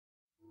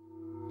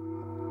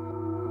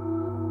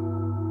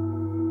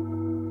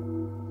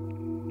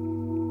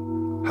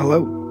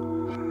Hello,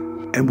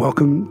 and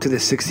welcome to the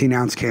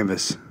 16-ounce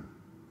canvas,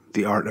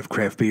 the art of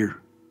craft beer.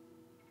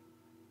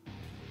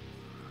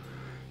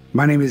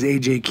 My name is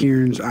AJ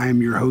Kearns. I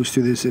am your host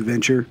through this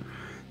adventure.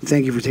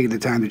 Thank you for taking the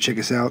time to check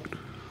us out.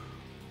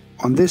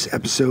 On this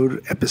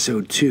episode,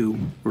 episode 2,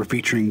 we're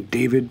featuring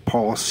David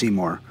Paul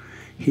Seymour.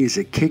 He is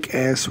a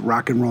kick-ass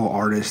rock and roll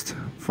artist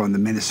from the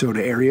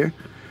Minnesota area,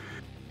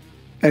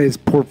 and his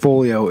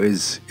portfolio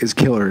is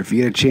killer. If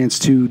you get a chance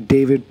to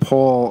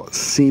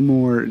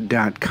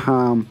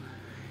davidpaulseymour.com,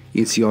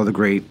 you can see all the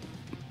great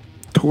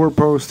tour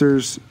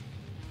posters,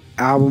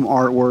 album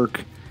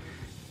artwork.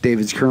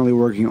 David's currently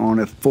working on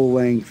a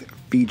full-length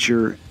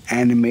feature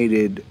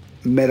animated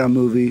meta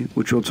movie,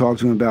 which we'll talk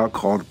to him about,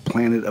 called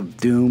Planet of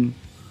Doom.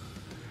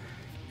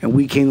 And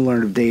we came to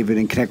learn of David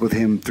and connect with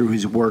him through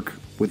his work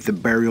with the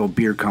Burial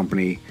Beer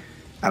Company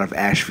out of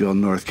Asheville,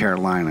 North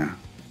Carolina.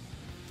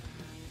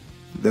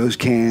 Those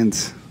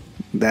cans,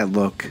 that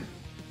look,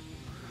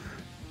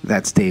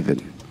 that's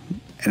David.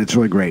 And it's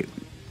really great.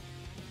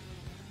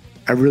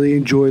 I really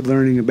enjoyed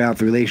learning about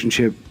the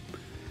relationship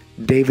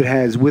David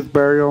has with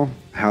Burial,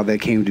 how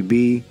that came to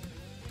be.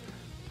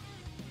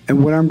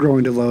 And what I'm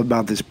growing to love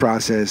about this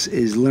process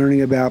is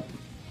learning about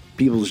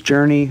people's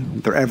journey,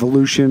 their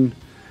evolution,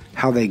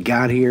 how they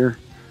got here.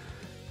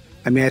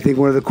 I mean, I think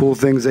one of the cool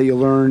things that you'll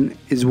learn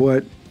is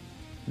what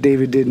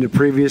David did in a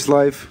previous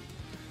life.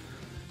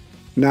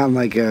 Not in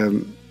like a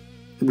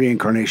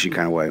reincarnation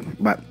kind of way.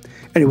 But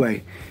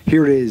anyway,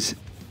 here it is.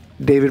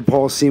 David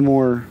Paul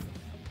Seymour,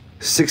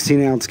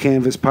 16-ounce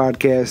canvas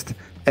podcast,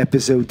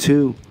 episode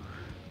 2.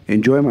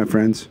 Enjoy, my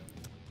friends.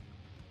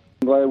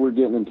 I'm glad we're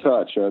getting in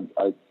touch.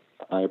 I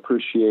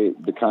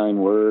appreciate the kind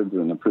words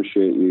and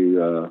appreciate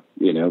you,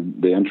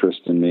 the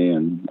interest in me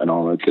and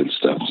all that good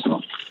stuff.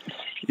 So.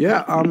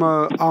 Yeah,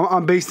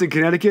 I'm based in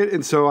Connecticut,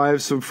 and so I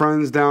have some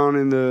friends down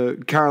in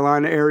the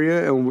Carolina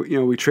area, and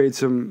we trade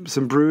some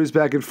brews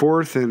back and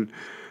forth, and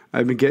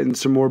I've been getting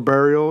some more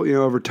Burial,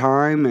 over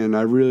time, and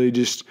I really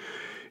just,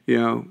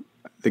 the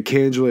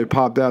cans really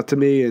popped out to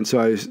me, and so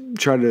I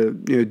tried to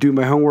do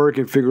my homework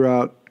and figure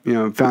out,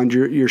 found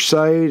your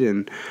site,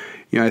 and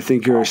I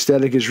think your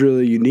aesthetic is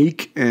really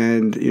unique,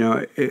 and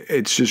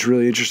it's just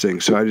really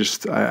interesting. So I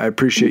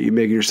appreciate you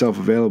making yourself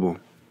available.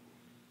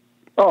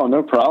 Oh,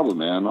 no problem,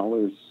 man.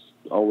 Always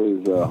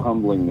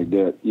humbling to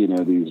get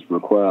these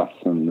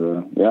requests,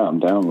 and I'm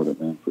down with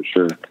it, man, for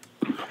sure.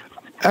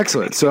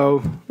 Excellent.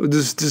 So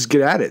just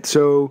get at it.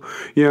 So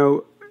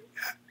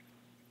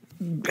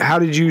how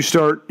did you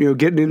start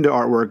getting into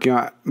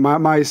artwork?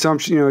 My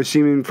assumption,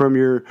 seeming from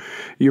your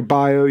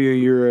bio,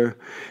 you're a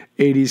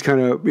 80s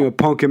kind of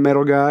punk and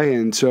metal guy,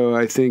 and so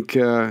I think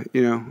did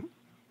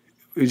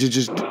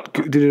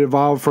it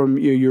evolve from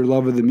your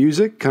love of the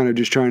music, kind of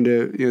just trying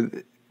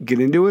to get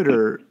into it,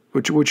 or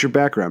what's your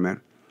background, man?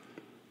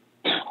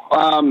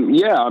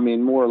 Yeah, I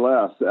mean, more or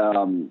less.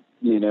 I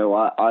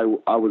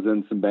was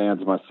in some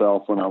bands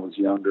myself when I was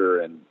younger,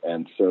 and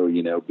so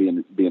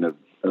being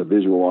a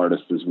visual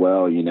artist as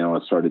well, I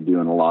started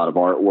doing a lot of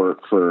artwork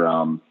for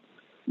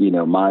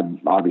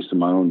obviously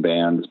my own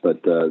bands,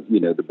 but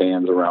the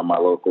bands around my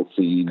local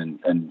scene,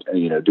 and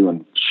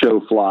doing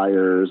show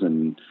flyers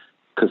and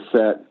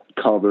cassette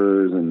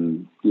covers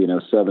and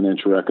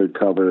 7-inch record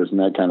covers and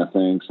that kind of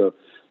thing. So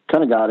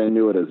kind of got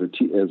into it as a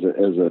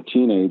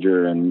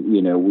teenager, and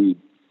we'd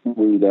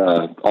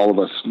all of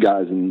us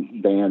guys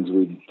in bands,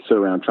 we'd sit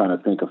around trying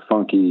to think of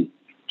funky,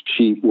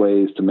 cheap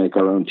ways to make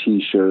our own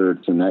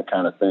T-shirts and that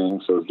kind of thing.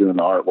 So I was doing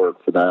the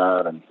artwork for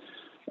that, and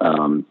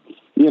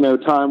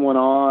time went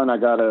on. I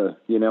got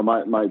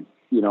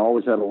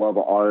always had a love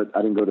of art.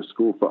 I didn't go to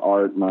school for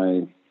art.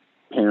 My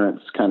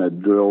parents kind of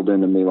drilled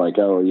into me like,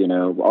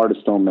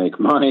 artists don't make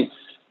money,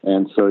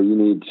 and so you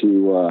need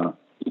to.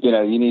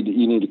 You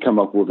need to come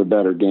up with a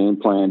better game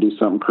plan, do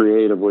something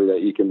creatively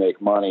that you can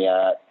make money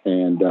at.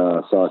 And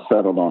so I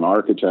settled on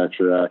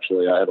architecture,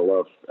 actually. I had a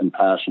love and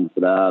passion for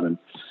that. And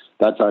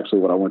that's actually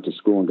what I went to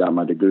school and got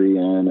my degree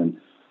in.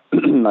 And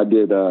I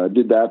did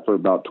that for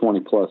about 20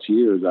 plus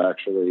years,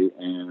 actually.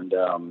 And,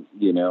 I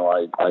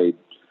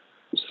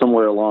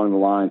somewhere along the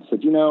line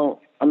said,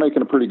 I'm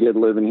making a pretty good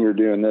living here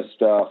doing this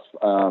stuff.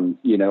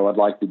 I'd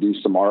like to do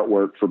some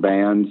artwork for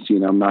bands.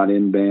 I'm not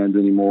in bands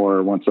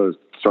anymore. Once I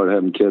started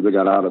having kids, I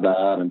got out of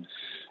that. And,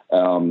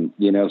 so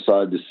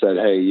I just said,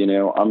 hey,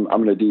 I'm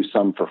going to do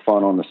something for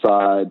fun on the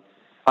side.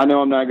 I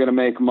know I'm not going to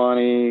make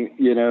money,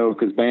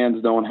 because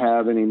bands don't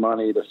have any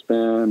money to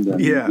spend. And,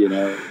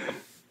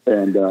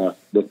 and the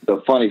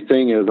funny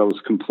thing is I was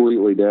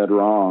completely dead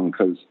wrong,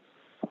 because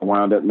I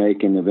wound up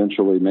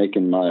eventually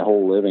making my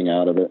whole living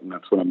out of it. And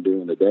that's what I'm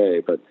doing today.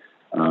 But,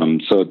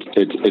 so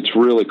it's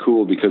really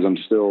cool because I'm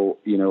still,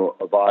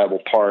 a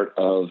viable part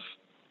of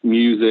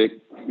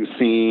music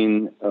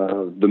scene,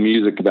 the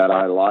music that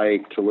I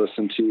like to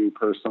listen to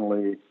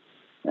personally.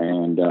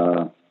 And,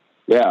 so,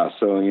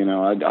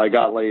 I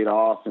got laid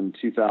off in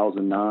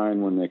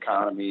 2009 when the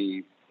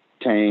economy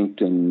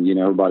tanked and,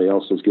 everybody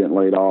else was getting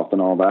laid off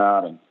and all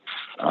that. And,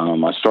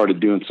 I started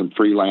doing some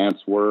freelance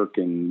work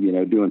and,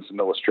 doing some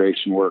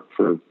illustration work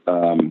for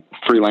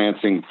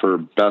freelancing for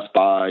Best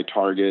Buy,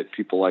 Target,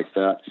 people like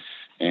that.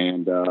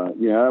 And,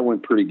 that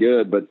went pretty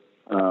good, but,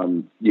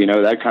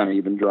 that kind of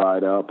even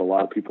dried up. A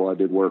lot of people I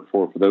did work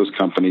for those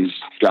companies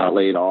got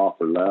laid off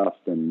or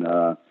left. And,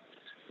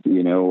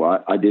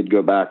 I did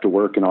go back to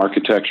work in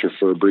architecture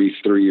for a brief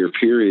 3-year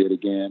period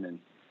again.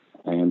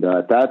 And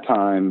at that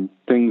time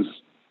things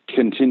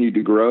continued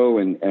to grow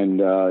and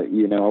I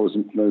was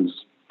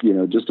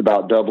just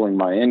about doubling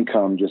my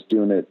income, just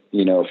doing it,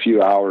 a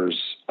few hours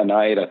a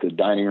night at the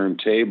dining room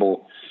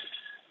table.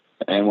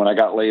 And when I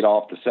got laid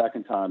off the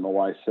second time, my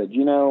wife said,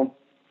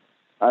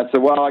 I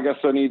said, well, I guess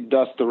I need to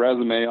dust the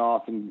resume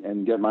off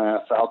and get my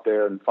ass out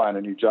there and find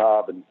a new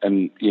job.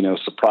 And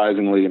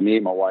surprisingly to me,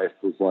 my wife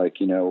was like,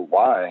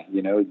 why?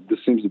 This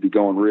seems to be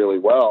going really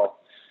well.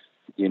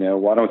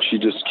 Why don't you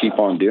just keep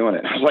on doing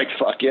it? I was like,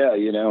 fuck yeah,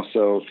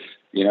 So,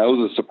 it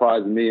was a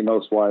surprise to me.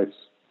 Most wives,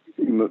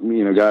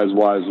 guys'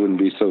 wives wouldn't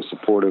be so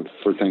supportive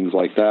for things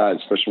like that,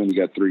 especially when you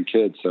got 3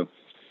 kids. So,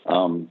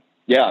 I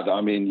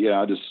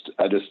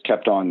just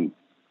kept on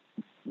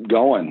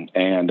going,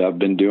 and I've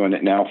been doing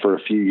it now for a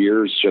few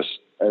years, just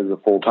as a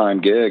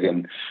full-time gig,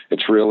 and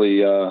it's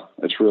really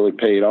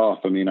paid off.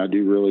 I mean, I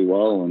do really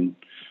well, and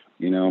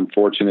I'm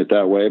fortunate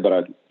that way. But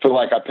I feel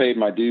like I paid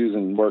my dues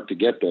and worked to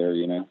get there.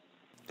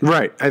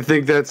 Right. I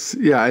think that's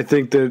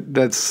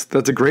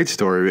a great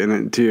story,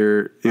 and to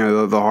your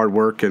the hard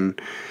work, and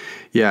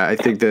I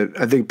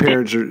think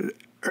parents are.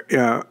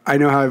 I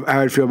know how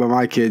I feel about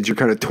my kids. You're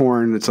kind of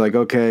torn. It's like,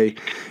 okay,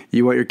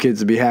 you want your kids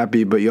to be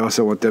happy, but you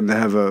also want them to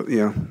have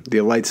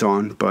the lights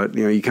on. But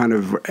you kind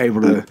of are able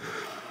to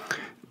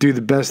do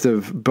the best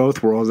of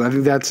both worlds. I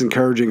think that's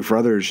encouraging for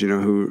others.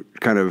 Who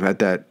kind of at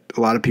that. A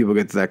lot of people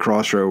get to that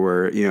crossroad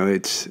where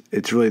it's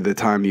really the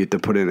time you have to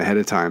put in ahead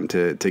of time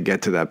to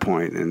get to that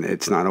point, and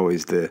it's not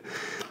always the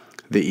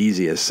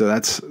easiest. So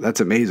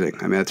that's amazing.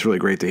 I mean, that's really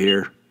great to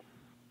hear.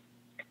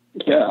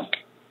 Yeah.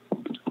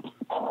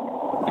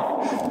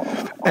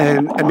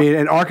 And I mean,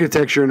 and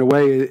architecture in a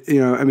way,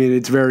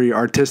 it's very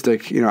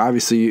artistic.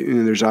 Obviously,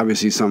 there's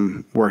obviously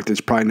some work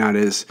that's probably not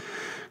as,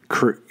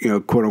 quote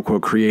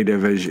unquote,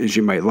 creative as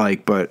you might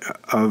like. But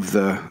of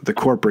the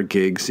corporate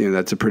gigs,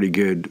 that's a pretty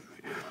good.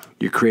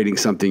 You're creating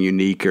something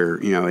unique, or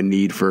a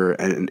need for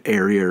an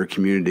area or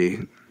community.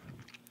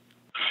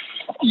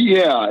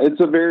 Yeah, it's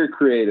a very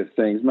creative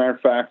thing. As a matter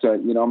of fact,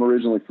 I'm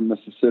originally from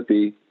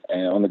Mississippi,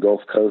 on the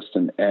Gulf Coast,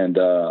 and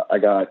I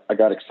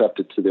got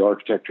accepted to the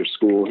architecture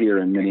school here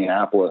in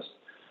Minneapolis,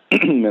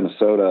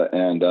 Minnesota,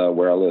 and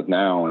where I live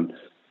now. And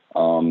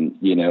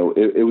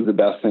it was the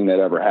best thing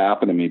that ever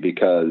happened to me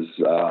because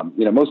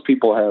most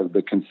people have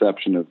the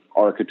conception of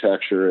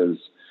architecture as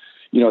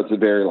it's a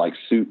very like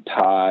suit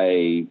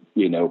tie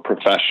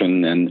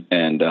profession, and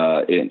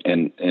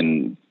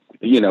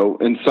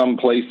in some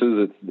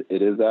places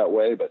it is that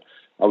way, but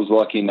I was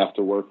lucky enough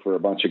to work for a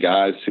bunch of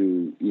guys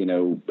who,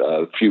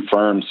 a few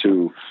firms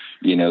who,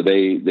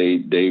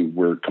 they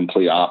were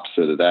complete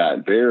opposite of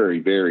that. Very,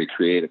 very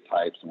creative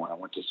types. And when I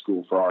went to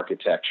school for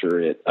architecture,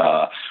 it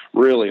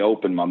really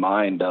opened my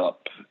mind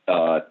up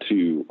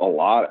to a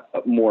lot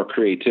more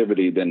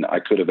creativity than I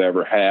could have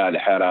ever had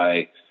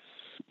I,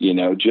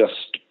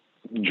 just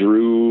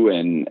drew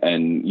and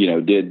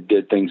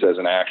did things as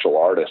an actual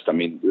artist. I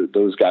mean,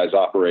 those guys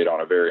operate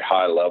on a very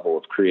high level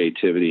of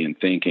creativity and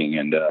thinking,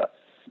 and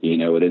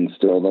it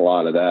instilled a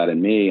lot of that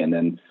in me. And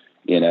then,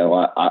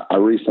 I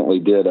recently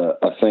did a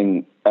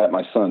thing at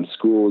my son's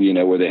school,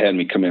 where they had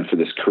me come in for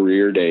this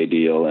career day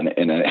deal. And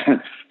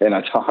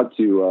I talked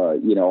to,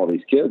 all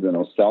these kids, and I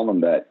was telling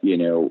them that,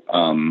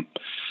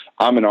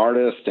 I'm an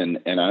artist and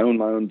I own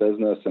my own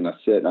business, and I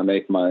sit and I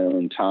make my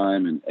own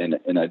time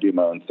and I do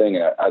my own thing.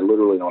 I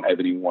literally don't have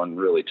anyone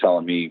really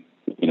telling me,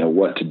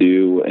 what to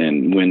do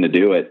and when to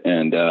do it.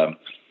 And,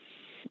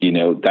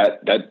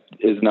 that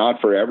is not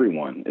for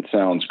everyone. It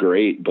sounds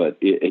great, but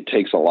it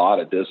takes a lot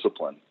of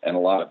discipline and a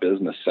lot of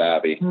business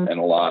savvy and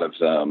a lot of,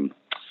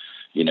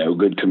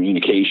 good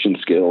communication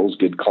skills,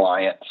 good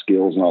client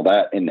skills and all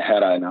that. And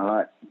had I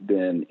not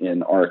been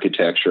in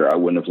architecture, I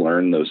wouldn't have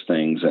learned those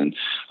things, and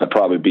I'd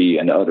probably be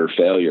an utter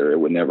failure. It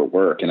would never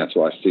work. And that's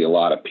why I see a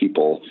lot of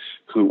people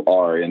who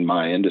are in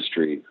my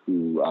industry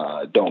who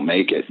don't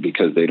make it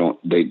because they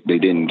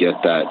didn't get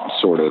that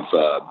sort of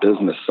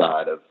business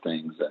side of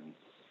things, and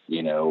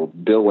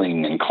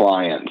billing and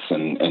clients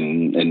and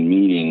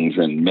meetings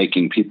and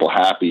making people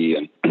happy,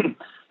 and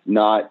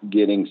not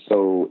getting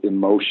so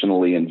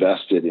emotionally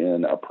invested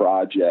in a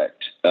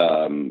project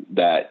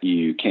that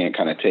you can't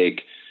kind of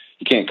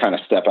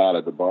step out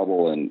of the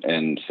bubble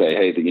and say,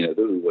 hey, this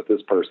is what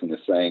this person is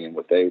saying and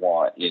what they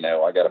want.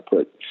 I got to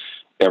put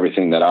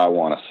everything that I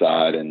want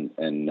aside and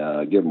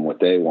give them what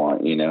they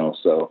want,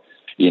 So,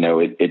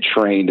 it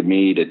trained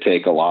me to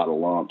take a lot of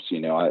lumps.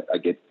 I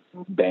get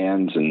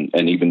bands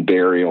and even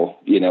burial,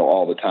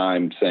 all the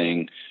time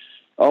saying,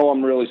 oh,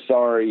 I'm really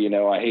sorry.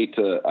 I hate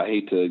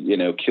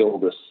to, kill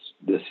this,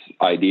 this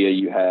idea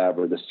you have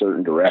or this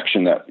certain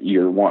direction that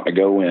you're wanting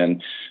to go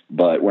in,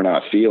 but we're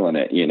not feeling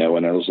it, you know.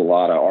 And there's a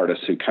lot of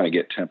artists who kind of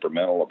get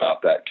temperamental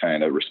about that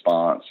kind of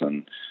response.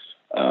 And,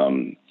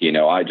 you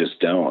know, I just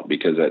don't,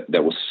 because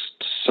that was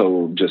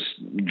so just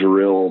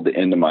drilled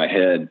into my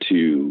head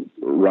to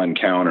run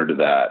counter to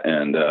that.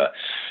 And,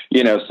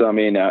 you know, so, I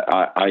mean,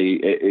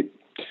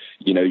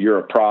 you know, you're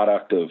a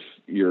product of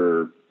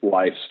your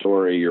life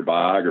story, your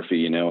biography,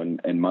 you know,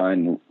 and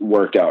mine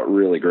worked out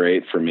really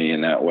great for me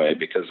in that way,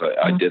 because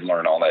I did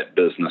learn all that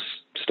business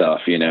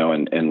stuff, you know,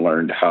 and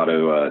learned how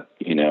to,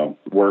 you know,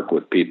 work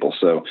with people.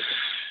 So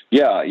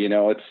yeah, you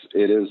know, it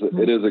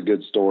is a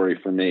good story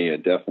for me.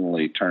 It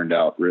definitely turned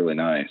out really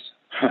nice.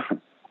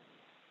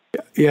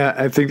 Yeah,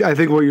 I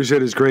think what you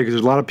said is great, because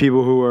there's a lot of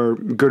people who are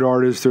good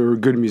artists or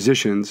good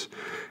musicians,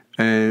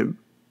 and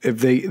if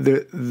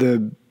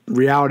the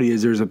reality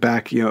is there's a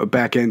back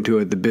end to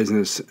it, the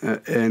business.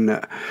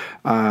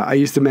 I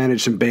used to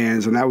manage some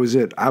bands, and that was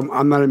it.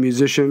 I'm not a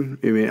musician.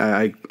 I mean,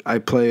 I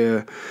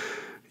play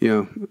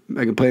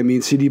I can play a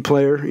mean CD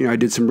player. You know, I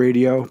did some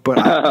radio, but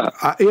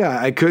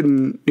I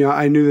couldn't. You know,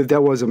 I knew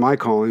that wasn't my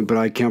calling, but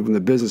I came from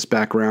the business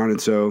background, and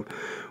so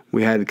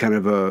we had kind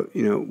of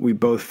we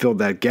both filled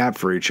that gap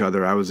for each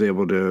other. I was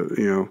able to,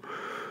 you know,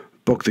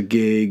 book the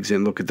gigs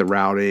and look at the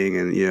routing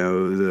and,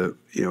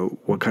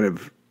 what kind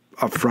of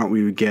upfront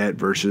we would get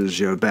versus,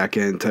 you know, back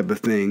end type of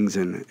things.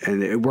 And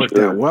it worked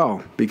out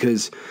well,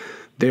 because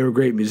they were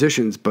great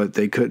musicians, but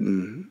they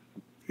couldn't,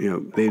 you know,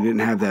 they didn't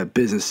have that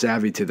business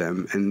savvy to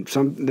them, and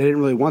they didn't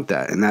really want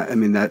that. And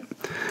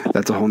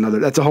that's a whole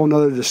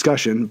nother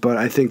discussion. But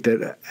I think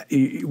that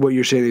what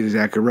you're saying is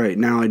exactly right.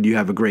 Not only do you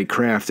have a great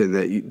craft and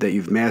that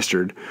you've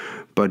mastered,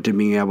 but to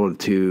being able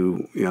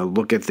to, you know,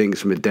 look at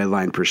things from a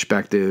deadline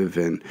perspective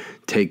and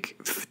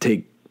take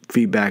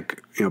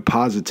feedback, you know,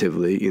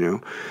 positively, you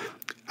know.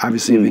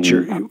 Obviously, if it's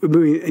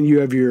and you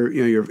have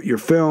your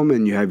film,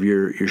 and you have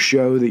your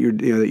show that you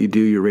do,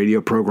 your radio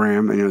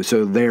program, and, you know,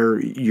 so there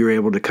you're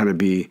able to kind of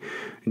be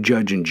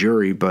judge and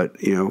jury. But,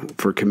 you know,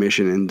 for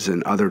commissions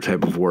and other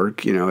type of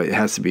work, you know, it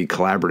has to be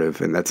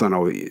collaborative, and that's not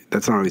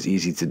always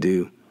easy to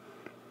do.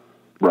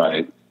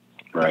 Right.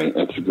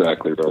 That's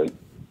exactly right.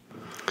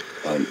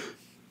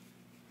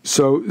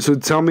 So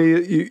tell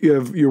me,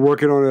 you're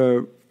working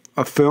on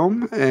a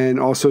film, and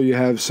also you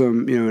have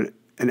some, you know,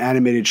 an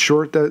animated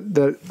short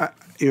that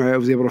you know, I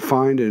was able to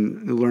find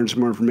and learn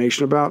some more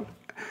information about.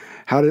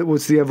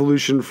 What's the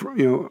evolution from,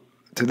 you know,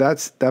 to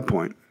that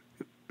point?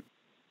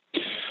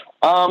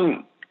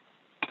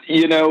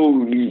 You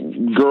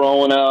know,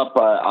 growing up,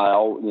 I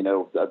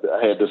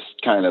had this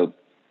kind of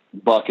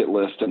bucket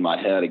list in my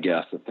head, I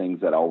guess, of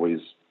things that I always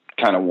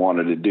kind of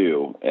wanted to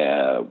do.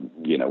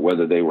 You know,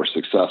 whether they were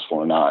successful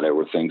or not, there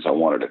were things I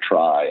wanted to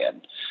try.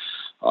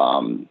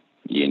 And,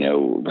 you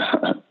know,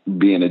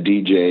 being a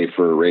DJ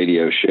for a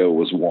radio show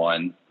was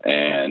one,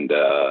 and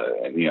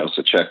you know,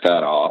 so check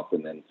that off.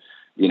 And then,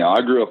 you know,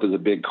 I grew up as a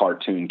big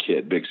cartoon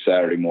kid, big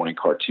Saturday morning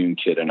cartoon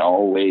kid, and I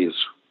always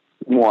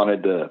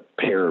wanted to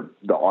pair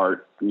the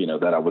art, you know,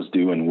 that I was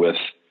doing with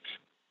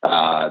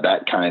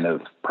that kind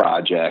of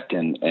project.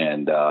 And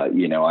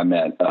you know, I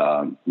met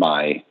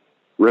my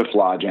Riff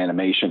Lodge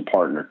animation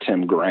partner,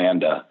 Tim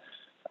Granda,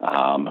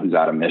 who's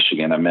out of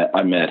Michigan.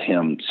 I met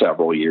him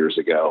several years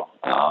ago.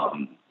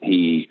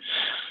 He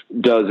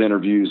does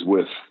interviews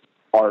with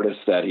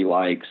artists that he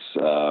likes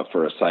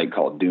for a site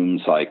called Doom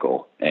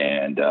Cycle,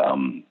 and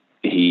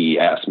he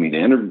asked me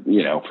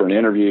to for an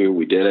interview.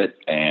 We did it,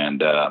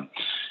 and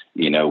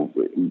you know,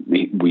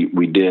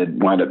 we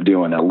did wind up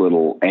doing a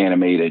little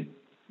animated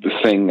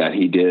thing that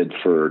he did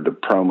to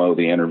promo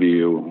the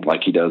interview,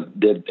 like he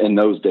did in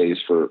those days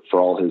for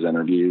all his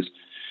interviews.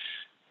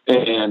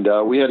 And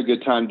we had a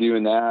good time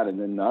doing that. And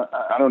then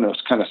I don't know,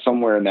 it's kind of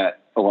somewhere in that,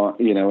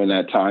 you know, in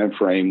that time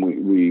frame,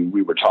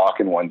 we were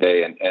talking one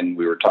day, and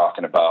we were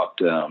talking about,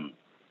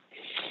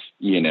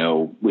 you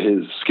know,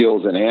 his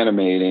skills in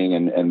animating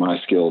and my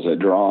skills at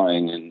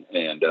drawing.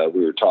 And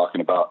we were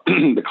talking about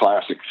the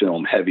classic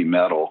film Heavy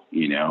Metal,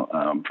 you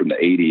know, from the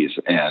 80s,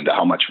 and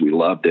how much we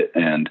loved it.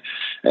 And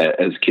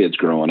as kids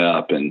growing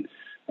up,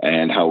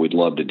 and how we'd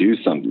love to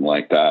do something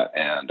like that.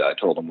 And I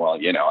told him,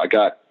 well, you know, I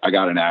got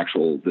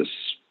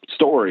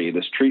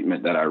this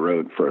treatment that I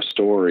wrote for a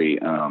story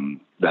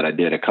that I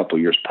did a couple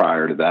years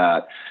prior to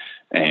that.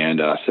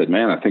 And I said,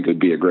 man, I think it would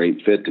be a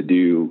great fit to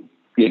do,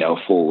 you know,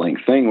 full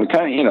length thing. We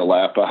kind of, you know,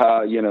 laughed about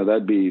how, you know,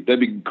 that'd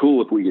be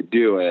cool if we could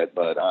do it,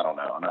 but I don't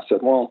know. And I said,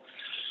 well,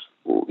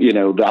 you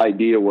know, the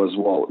idea was,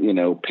 well, you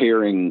know,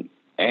 pairing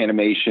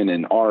animation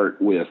and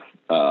art with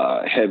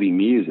heavy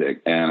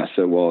music. And I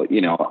said, well,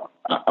 you know,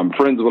 I'm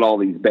friends with all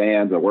these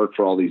bands. I work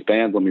for all these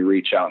bands. Let me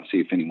reach out and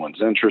see if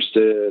anyone's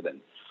interested. And,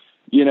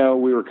 you know,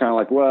 we were kind of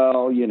like,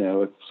 well, you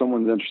know, if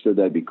someone's interested,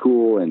 that'd be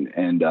cool. And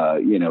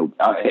you know,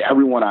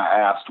 everyone I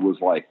asked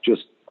was like,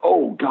 just,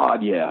 oh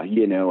God, yeah,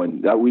 you know,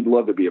 and we'd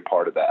love to be a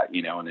part of that,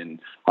 you know. And then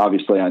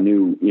obviously I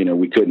knew, you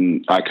know,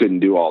 I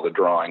couldn't do all the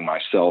drawing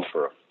myself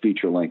for a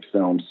feature length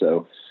film.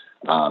 So,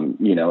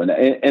 you know, and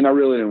I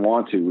really didn't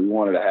want to. We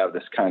wanted to have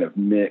this kind of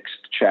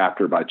mixed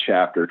chapter by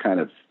chapter kind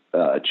of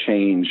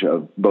change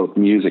of both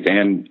music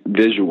and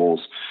visuals.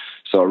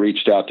 So I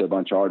reached out to a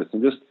bunch of artists,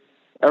 and just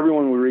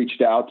everyone we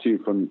reached out to,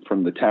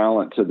 from the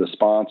talent to the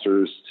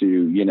sponsors to,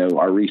 you know,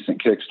 our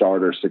recent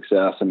Kickstarter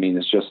success. I mean,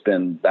 it's just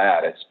been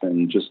that. It's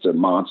been just a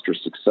monster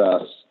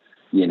success.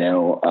 You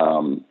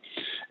know,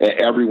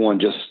 everyone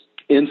just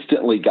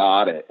instantly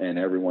got it, and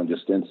everyone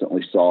just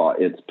instantly saw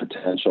its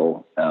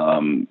potential,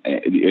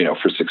 you know,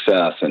 for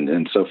success.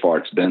 And so far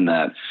it's been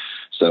that.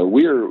 So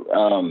we're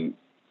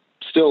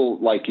still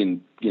like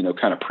in, you know,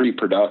 kind of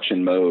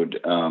pre-production mode.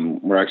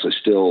 We're actually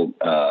still,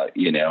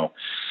 you know,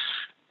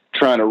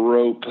 trying to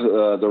rope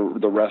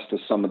the rest of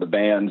some of the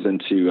bands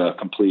into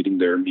completing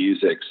their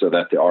music so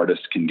that the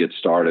artists can get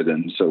started.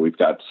 And so we've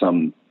got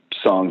some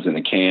songs in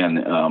the can,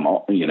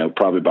 you know,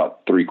 probably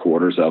about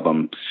 3/4 of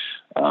them.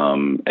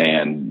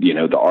 And, you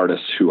know, the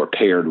artists who are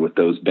paired with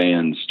those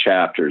bands'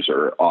 chapters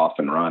are off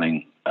and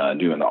running,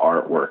 doing the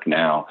artwork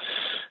now.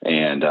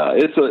 And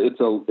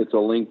it's a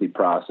lengthy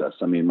process.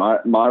 I mean,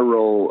 my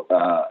role,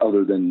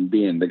 other than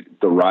being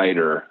the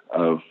writer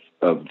of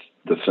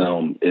the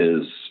film,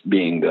 is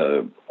being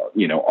the,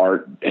 you know,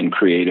 art and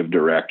creative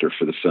director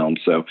for the film.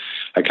 So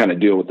I kind of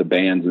deal with the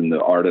bands and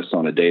the artists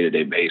on a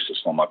day-to-day basis,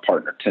 while my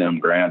partner Tim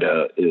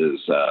Granda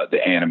is the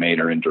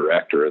animator and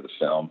director of the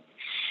film.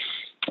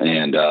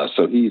 And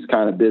so he's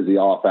kind of busy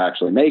off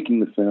actually making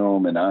the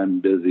film, and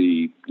I'm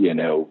busy, you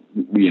know,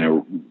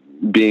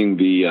 being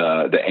the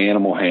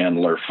animal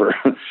handler for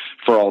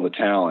all the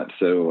talent.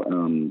 So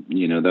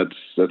you know,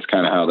 that's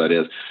kind of how that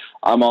is.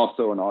 I'm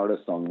also an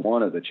artist on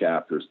one of the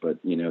chapters, but,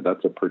 you know,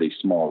 that's a pretty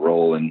small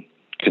role in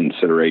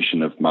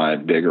consideration of my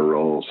bigger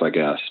roles, I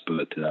guess.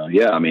 But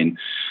yeah, I mean,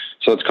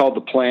 so it's called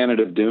The Planet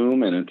of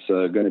Doom, and it's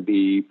going to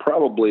be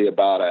probably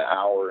about an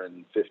hour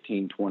and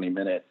 15-20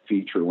 minute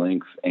feature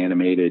length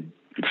animated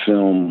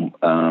film,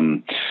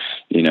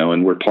 you know,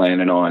 and we're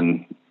planning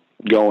on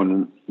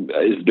going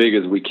as big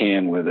as we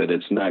can with it.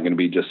 It's not going to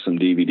be just some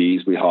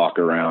DVDs we hawk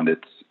around.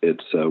 It's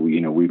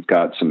you know, we've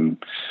got some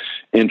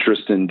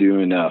interest in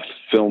doing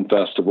film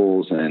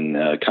festivals and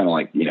kind of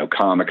like, you know,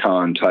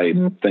 Comic-Con type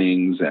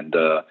things, and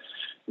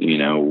you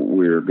know,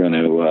 we're going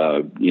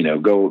to you know,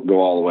 go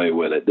all the way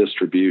with it.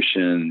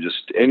 Distribution,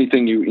 just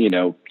anything you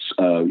know,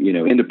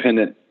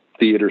 independent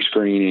theater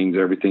screenings,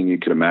 everything you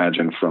could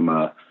imagine from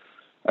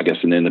I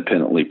guess an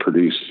independently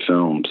produced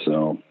film.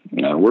 So,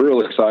 you know, we're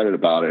really excited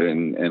about it.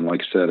 And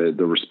like I said,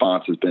 the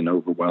response has been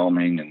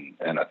overwhelming,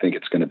 and I think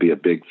it's going to be a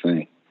big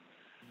thing.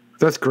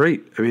 That's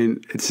great. I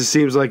mean, it just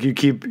seems like you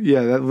keep,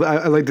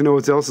 I'd like to know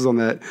what else is on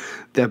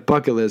that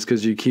bucket list,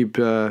 because you keep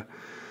kind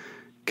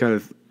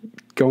of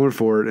going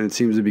for it, and it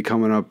seems to be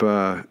coming up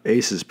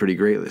aces pretty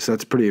greatly. So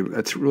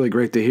that's really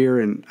great to hear.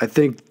 And I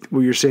think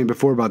what you're saying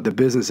before about the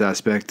business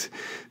aspect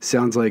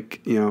sounds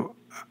like, you know,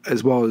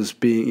 as well as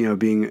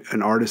being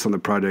an artist on the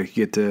project,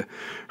 you get to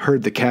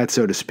herd the cat,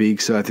 so to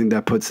speak. So I think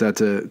that puts that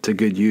to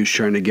good use,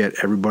 trying to get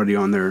everybody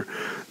on their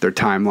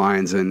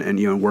timelines and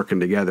you know, working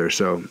together.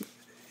 So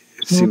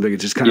it seems like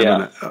it's just kind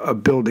of a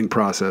building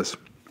process.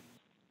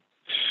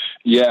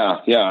 Yeah.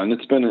 And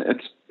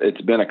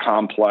it's been a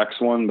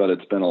complex one, but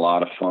it's been a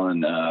lot of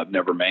fun. I've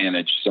never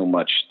managed so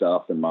much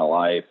stuff in my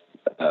life,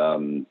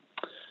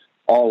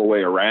 all the way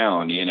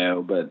around, you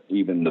know, but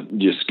even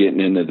just getting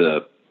into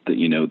the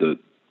you know, the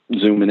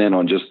zooming in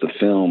on just the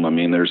film. I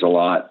mean, there's a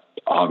lot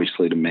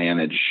obviously to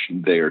manage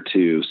there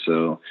too.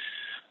 So,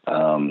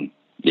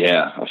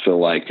 yeah, I feel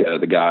like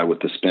the guy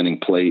with the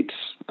spinning plates.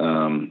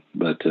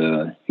 But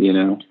you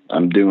know,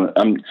 I'm doing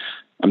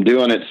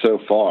it so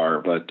far.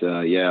 But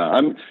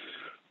yeah,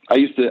 I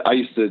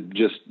used to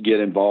just get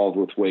involved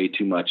with way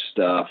too much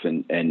stuff,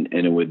 and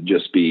it would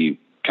just be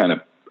kind of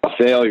a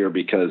failure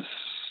because,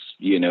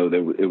 you know,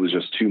 it was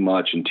just too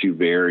much and too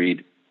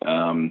varied.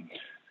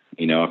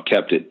 You know, I've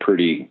kept it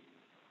pretty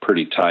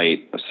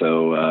tight.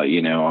 So,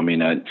 you know, I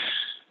mean,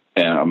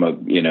 I'm a,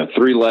 you know,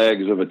 3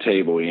 legs of a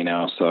table, you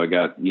know, so I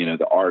got, you know,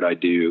 the art I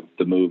do,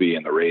 the movie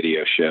and the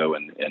radio show,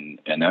 and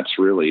that's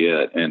really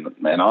it. And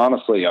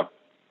honestly, I've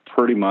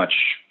pretty much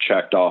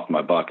checked off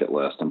my bucket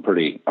list. I'm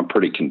pretty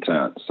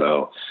content.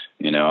 So,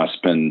 you know, I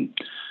spend,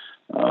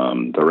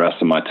 the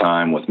rest of my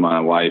time with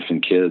my wife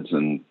and kids,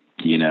 and,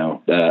 you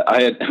know,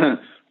 I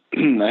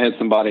had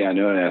somebody I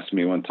knew ask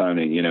me one time,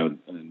 you know,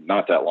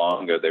 not that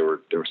long ago, they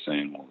were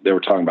saying, they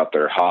were talking about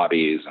their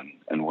hobbies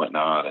and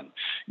whatnot, and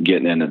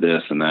getting into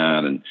this and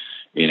that. And,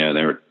 you know,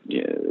 they were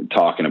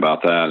talking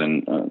about that.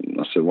 And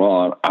I said,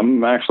 well,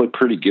 I'm actually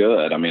pretty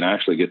good. I mean, I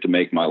actually get to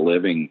make my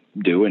living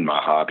doing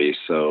my hobby.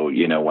 So,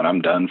 you know, when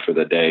I'm done for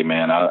the day,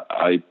 man,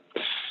 I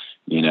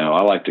you know,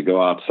 I like to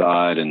go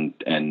outside and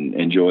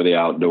enjoy the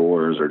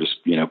outdoors, or just,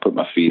 you know, put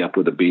my feet up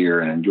with a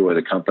beer and enjoy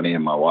the company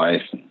of my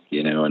wife, and,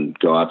 you know, and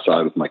go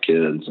outside with my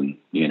kids, and,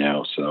 you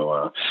know,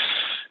 so,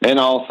 and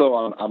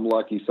also I'm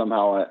lucky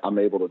somehow I'm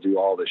able to do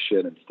all this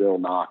shit and still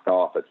knock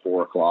off at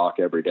 4:00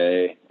 every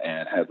day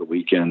and have the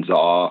weekends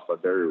off. I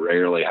very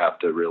rarely have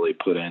to really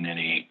put in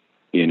any,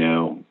 you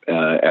know,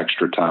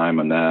 extra time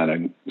on that.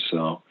 And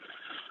so,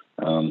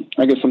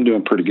 I guess I'm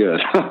doing pretty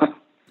good.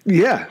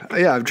 Yeah.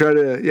 I've tried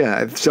to.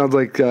 Yeah, it sounds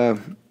like.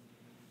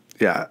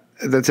 Yeah,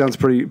 that sounds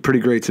pretty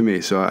great to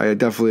me. So I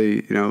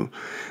definitely,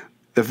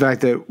 the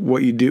fact that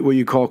what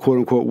you call quote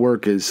unquote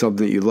work is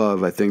something that you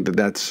love. I think that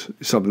that's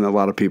something that a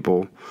lot of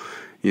people,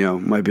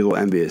 might be a little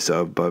envious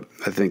of. But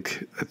I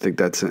think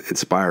that's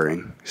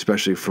inspiring,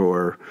 especially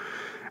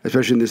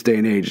in this day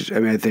and age. I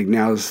mean, I think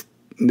now's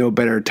no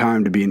better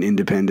time to be an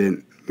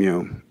independent,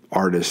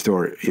 artist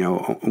or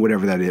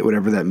whatever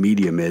that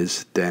medium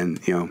is than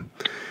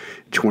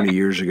 20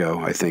 years ago.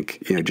 I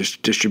think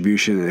just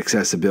distribution and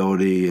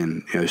accessibility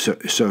and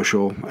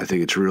social. I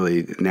think it's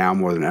really now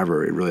more than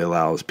ever. It really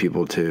allows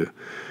people to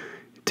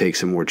take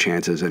some more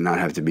chances and not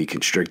have to be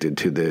constricted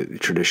to the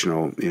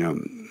traditional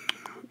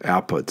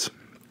outputs.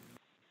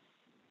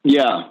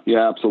 Yeah,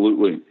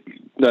 absolutely.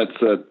 That's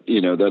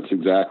that's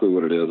exactly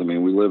what it is. I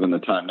mean, we live in the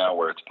time now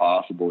where it's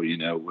possible.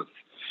 With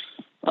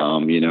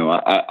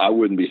I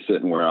wouldn't be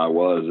sitting where I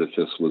was if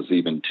this was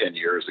even 10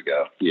 years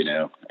ago.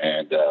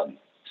 And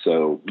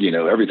so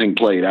everything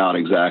played out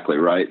exactly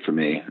right for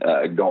me.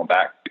 Going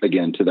back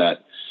again to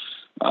that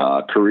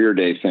career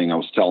day thing, I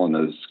was telling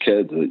those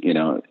kids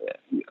that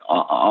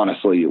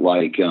honestly,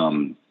 like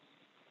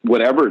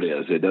whatever it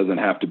is, it doesn't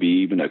have to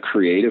be even a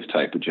creative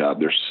type of job.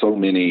 There's so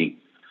many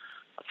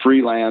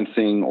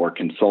freelancing or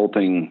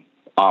consulting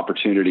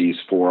opportunities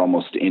for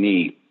almost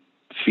any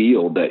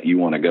field that you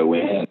want to go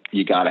in.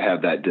 You got to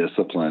have that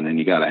discipline and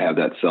you got to have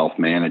that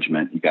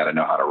self-management. You got to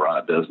know how to run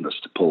a business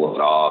to pull it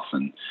off.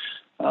 And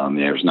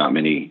there's not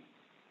really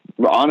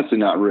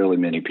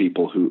many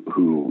people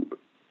who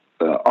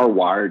are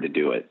wired to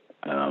do it,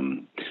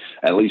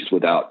 at least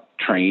without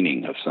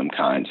training of some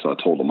kind. So I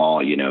told them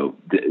all, even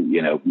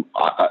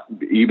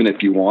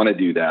if you want to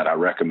do that, I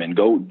recommend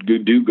go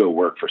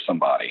work for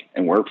somebody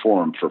and work for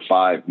them for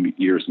 5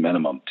 years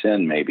minimum,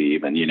 10 maybe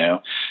even,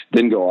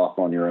 then go off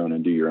on your own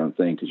and do your own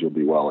thing because you'll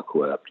be well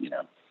equipped,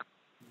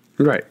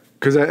 Right.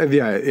 Because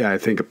I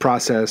think a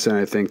process, and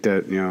I think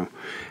that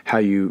how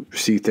you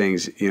see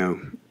things,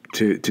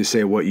 to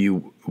say what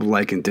you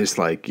like and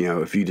dislike.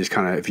 If you just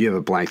if you have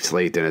a blank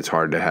slate, then it's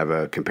hard to have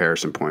a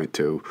comparison point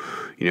to,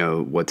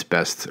 what's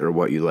best or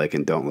what you like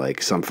and don't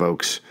like. Some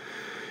folks,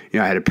 I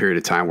had a period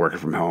of time working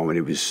from home, and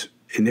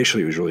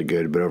initially it was really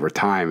good, but over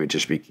time it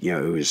just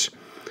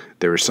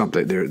there was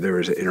something there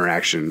was an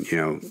interaction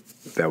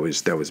that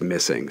was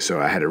missing. So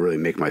I had to really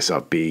make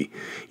myself leave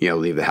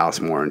the house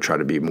more and try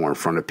to be more in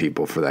front of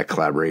people for that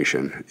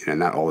collaboration.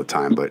 Not all the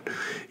time, but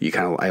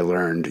I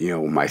learned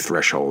my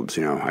thresholds.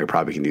 I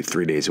probably can do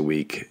 3 days a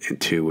week and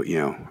two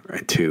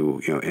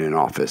in an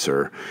office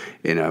or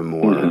in a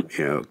more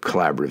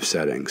collaborative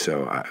setting.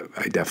 So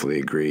I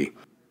definitely agree.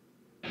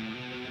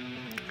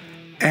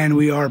 And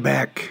we are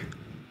back.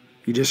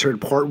 You just heard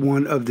part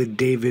 1 of the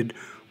David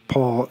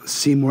Paul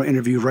Seymour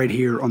interview right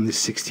here on the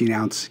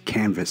 16-ounce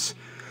canvas,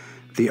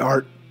 the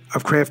Art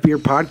of Craft Beer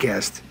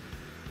podcast.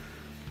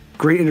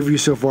 Great interview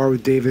so far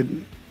with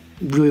David.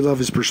 Really love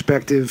his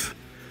perspective,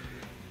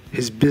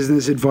 his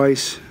business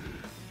advice,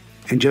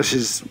 and just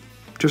his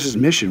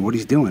mission, what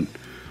he's doing.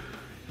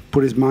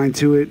 Put his mind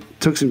to it,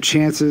 took some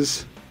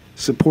chances,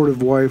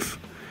 supportive wife,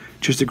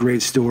 just a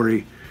great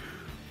story.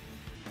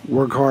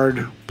 Work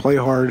hard, play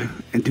hard,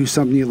 and do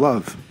something you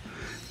love.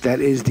 That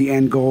is the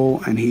end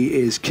goal, and he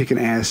is kicking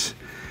ass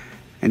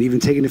and even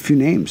taking a few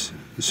names.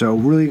 So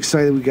really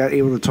excited we got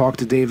able to talk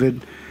to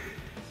David.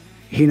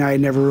 He and I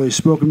had never really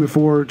spoken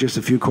before, just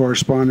a few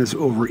correspondence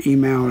over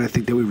email, and I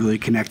think that we really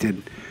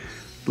connected.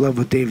 Love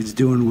what David's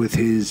doing with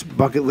his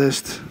bucket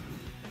list.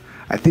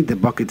 I think the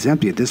bucket's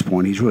empty at this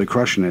point. He's really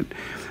crushing it.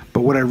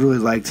 But what I really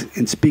liked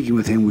in speaking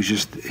with him was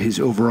just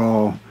his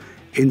overall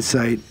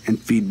insight and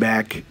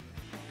feedback.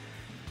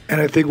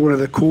 And I think one of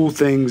the cool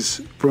things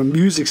from a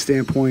music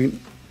standpoint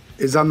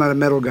is I'm not a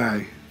metal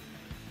guy.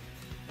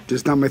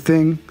 Just not my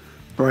thing,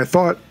 or I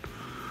thought.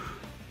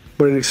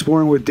 But in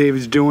exploring what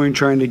David's doing,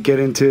 trying to get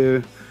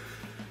into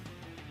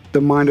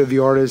the mind of the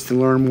artist and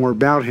learn more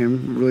about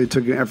him, really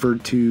took an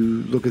effort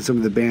to look at some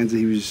of the bands that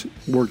he was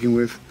working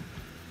with,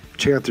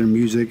 check out their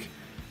music,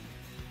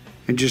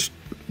 and just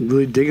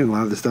really digging a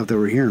lot of the stuff that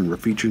we're hearing. We're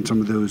featuring some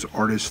of those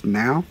artists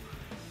now.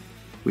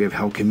 We have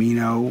El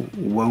Camino,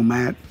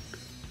 Womat,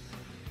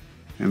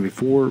 and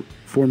before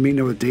meeting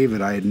up with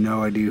David, I had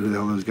no idea who the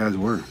hell those guys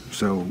were.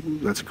 So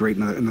that's great,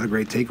 another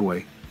great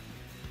takeaway.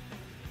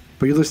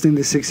 But you're listening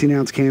to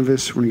 16-ounce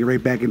Canvas. We're going to get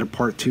right back into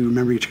part 2.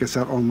 Remember, you check us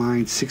out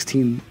online,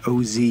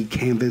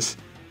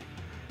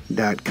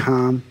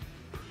 16ozcanvas.com.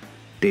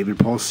 David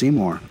Paul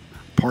Seymour,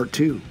 part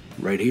 2,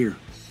 right here.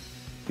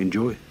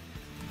 Enjoy.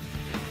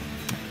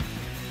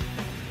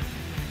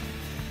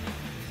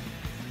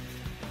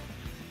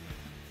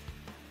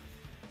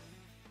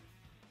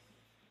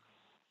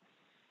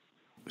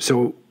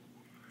 So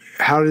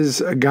how does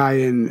a guy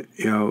in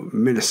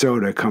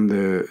Minnesota come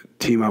to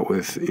team up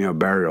with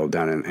Burial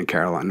down in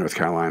North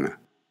Carolina?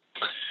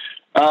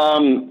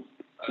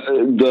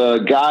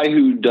 The guy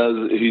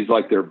he's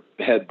like their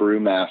head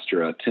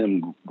brewmaster,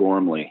 Tim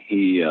Gormley.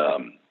 He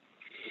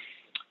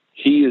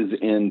is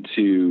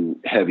into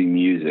heavy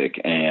music,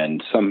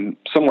 and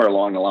somewhere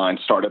along the line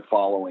started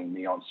following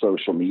me on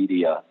social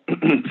media.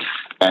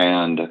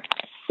 And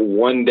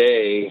one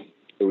day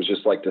it was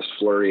just like this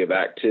flurry of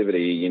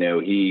activity.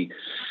 He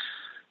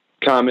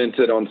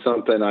commented on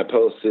something I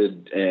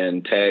posted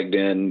and tagged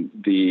in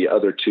the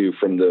other two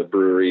from the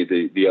brewery,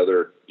 the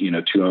other,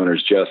 two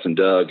owners, Jess and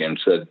Doug, and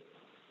said,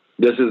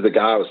 "This is the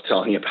guy I was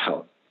telling you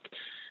about."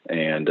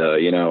 And,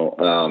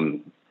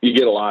 you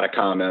get a lot of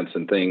comments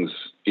and things,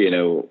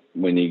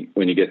 when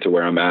you get to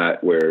where I'm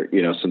at, where,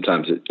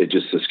 sometimes it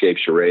just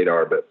escapes your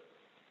radar, but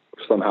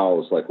somehow I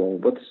was like, well,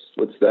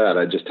 what's that?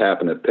 I just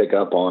happened to pick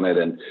up on it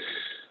and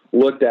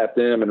looked at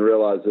them and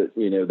realized that,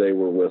 they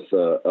were with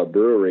a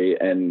brewery,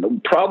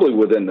 and probably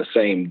within the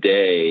same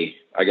day,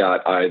 I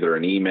got either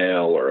an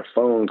email or a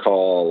phone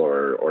call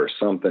or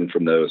something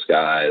from those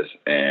guys.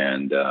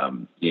 And,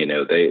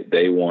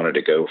 they wanted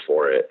to go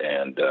for it.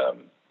 And,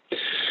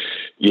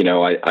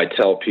 I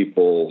tell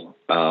people,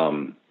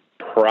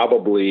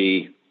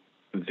 probably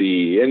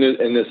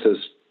and this is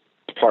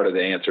part of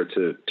the answer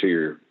to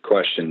your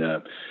question.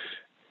 I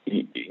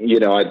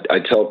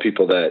tell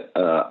people that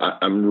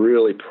I'm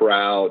really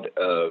proud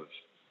of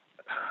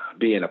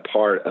being a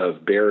part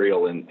of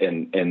Burial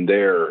and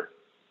their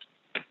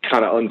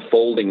kind of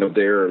unfolding of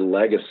their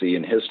legacy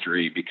and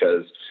history,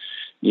 because,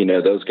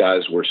 those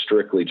guys were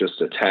strictly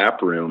just a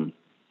tap room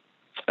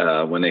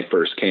when they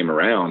first came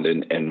around.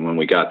 And when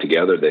we got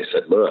together, they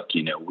said, look,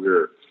 we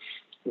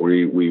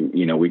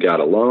got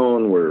a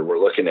loan. We're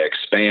looking to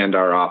expand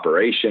our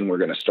operation. We're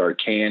going to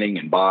start canning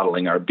and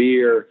bottling our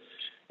beer.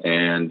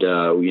 And,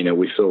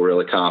 we feel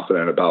really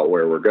confident about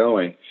where we're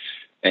going.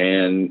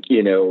 And,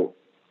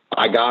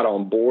 I got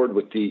on board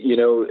with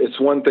it's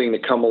one thing to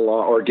come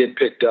along or get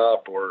picked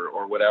up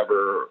or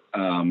whatever,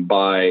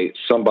 by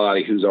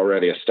somebody who's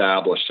already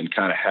established and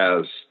kind of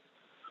has,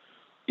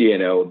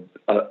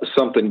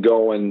 something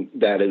going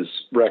that is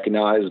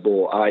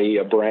recognizable, i.e.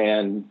 a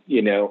brand,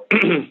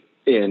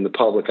 in the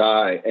public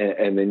eye.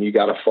 And then you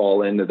got to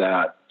fall into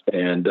that.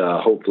 And,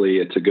 hopefully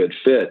it's a good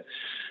fit.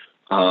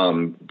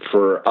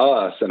 For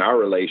us and our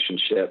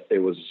relationship, it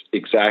was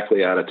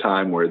exactly at a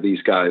time where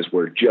these guys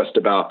were just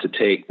about to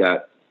take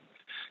that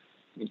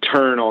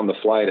turn on the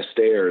flight of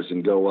stairs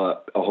and go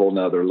up a whole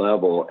nother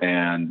level.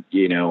 And,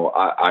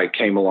 I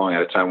came along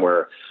at a time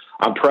where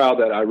I'm proud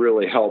that I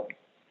really helped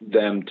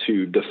them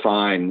to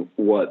define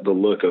what the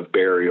look of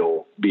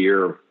Burial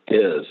beer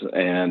is.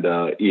 And,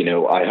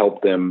 I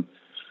helped them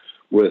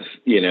with,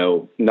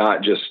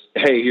 not just,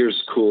 hey,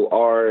 here's cool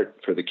art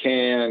for the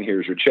can.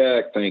 Here's your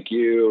check. Thank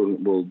you.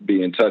 We'll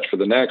be in touch for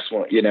the next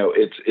one.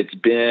 It's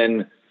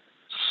been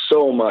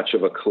so much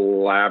of a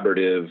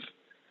collaborative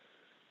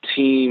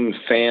team,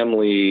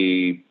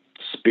 family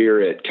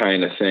spirit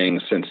kind of thing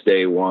since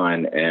day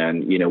one.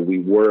 And, we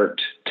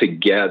worked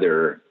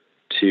together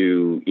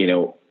to,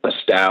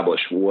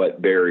 establish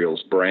what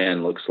Burial's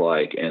brand looks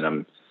like. And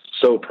I'm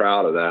so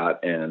proud of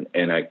that. And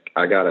I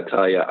gotta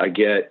tell you, I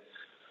get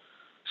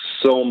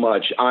so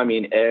much,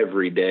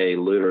 every day,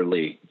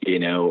 literally,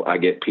 I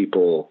get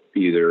people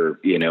either,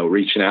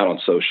 reaching out on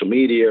social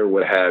media or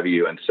what have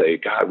you and say,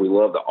 God, we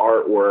love the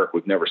artwork.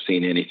 We've never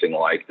seen anything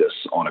like this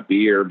on a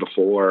beer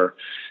before.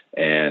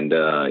 And,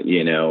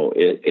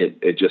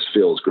 it just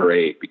feels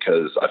great,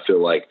 because I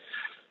feel like,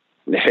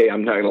 hey,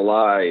 I'm not going to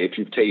lie, if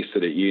you've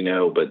tasted it,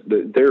 but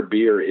their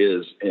beer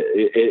is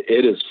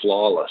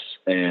flawless.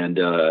 And,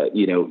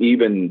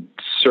 even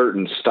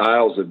certain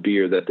styles of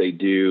beer that they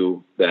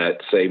do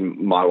that, say,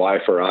 my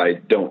wife or I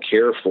don't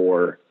care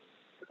for,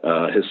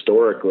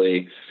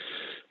 historically,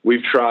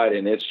 we've tried,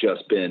 and it's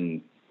just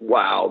been,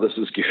 wow, this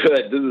is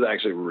good. This is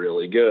actually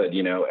really good.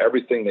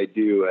 Everything they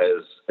do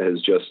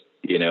has just,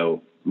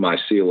 my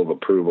seal of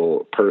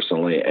approval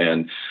personally.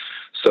 And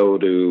so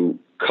to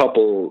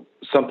couple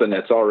something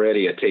that's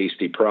already a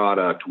tasty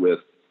product with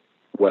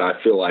what I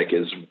feel like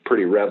is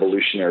pretty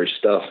revolutionary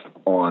stuff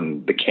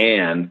on the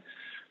can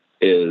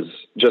is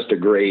just a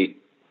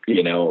great,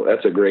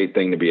 that's a great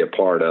thing to be a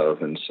part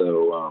of. And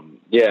so, I'm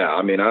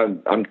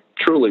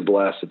truly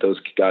blessed that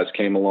those guys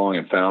came along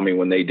and found me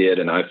when they did,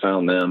 and I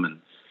found them, and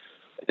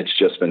it's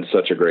just been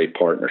such a great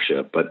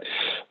partnership. But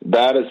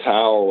that is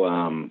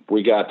how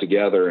we got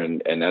together,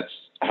 and that's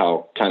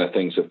how kind of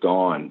things have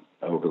gone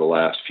over the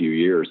last few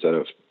years that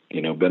have,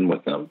 been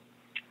with them.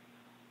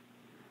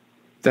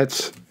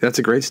 That's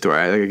a great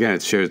story. Again,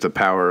 it shows the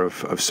power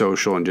of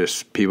social and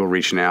just people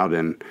reaching out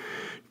and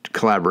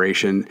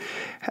collaboration.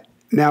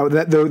 Now,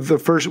 that the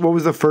first, what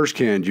was the first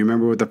can? Do you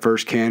remember what the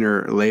first can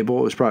or label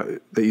was probably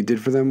that you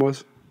did for them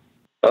was?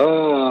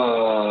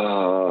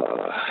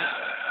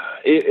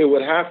 It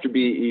would have to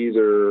be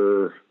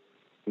either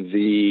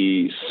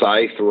the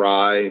Scythe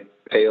Rye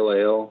Pale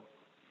Ale,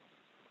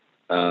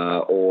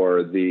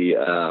 or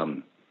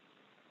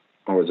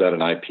was that an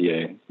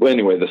IPA? Well,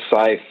 anyway, the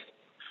Scythe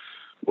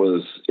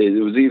was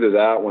either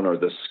that one or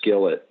the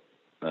Skillet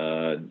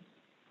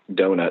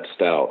Donut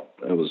Stout.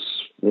 It was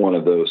one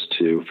of those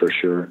two for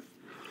sure.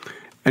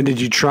 And had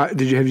you tried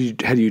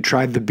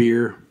the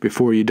beer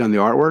before you'd done the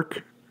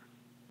artwork?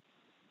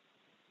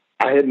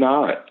 I had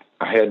not.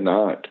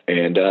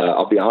 And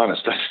I'll be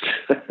honest,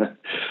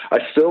 I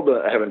still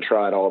haven't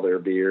tried all their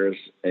beers.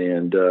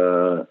 And,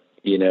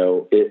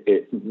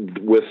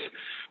 with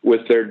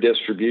with their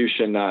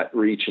distribution not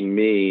reaching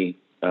me,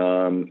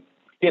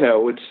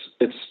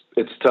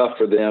 it's tough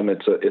for them.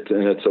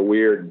 It's a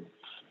weird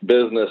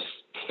business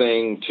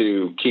thing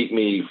to keep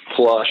me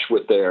flush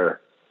with their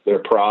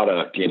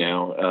product,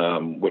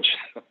 which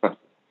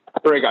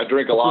I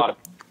drink a lot of.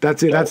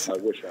 That's it. I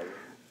wish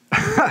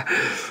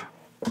I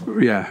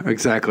would. Yeah,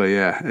 exactly.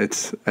 Yeah.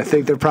 I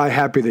think they're probably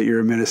happy that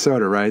you're in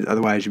Minnesota, right?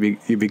 Otherwise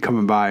you'd be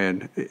coming by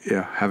and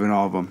having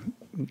all of them.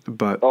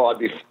 But I'd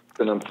be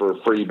f***ing them for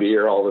free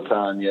beer all the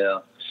time. Yeah.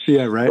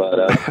 Yeah, right.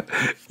 But,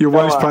 your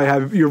wife's probably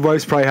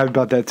happy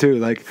about that too.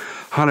 Like,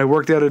 hon, I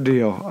worked out a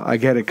deal. I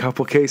get a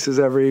couple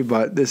cases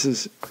but this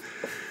is,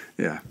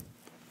 yeah.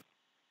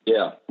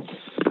 Yeah.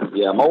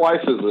 Yeah. My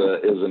wife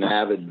is an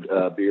avid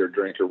beer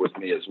drinker with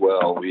me as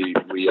well. We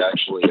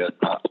actually,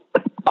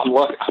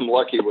 I'm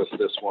lucky with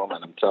this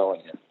woman, I'm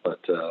telling you, but,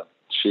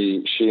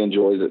 she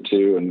enjoys it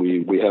too. And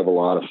we have a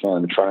lot of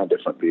fun trying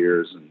different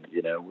beers, and,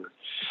 we're,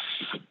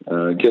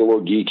 get a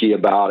little geeky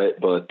about it,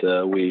 but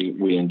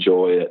we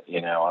enjoy it.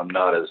 I'm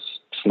not as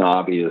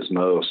snobby as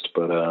most,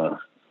 but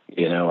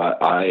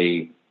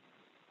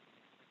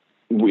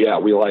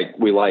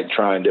we like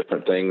trying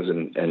different things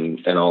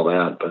and all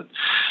that. But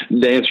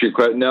to answer your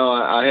question, no,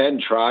 I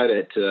hadn't tried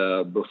it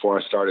before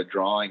I started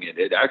drawing it.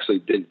 It actually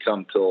didn't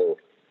come till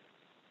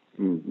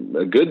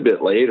a good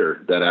bit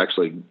later that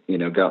actually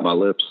got my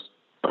lips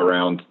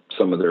around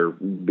some of their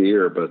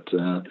beer, but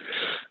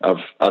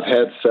I've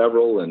had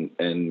several, and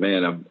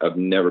man, I've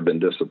never been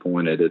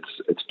disappointed.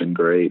 It's been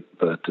great,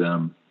 but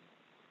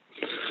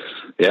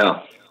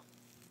yeah.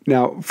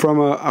 Now,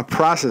 from a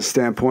process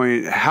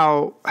standpoint,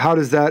 how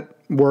does that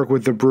work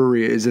with the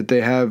brewery? Is it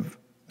they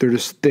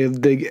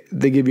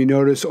give you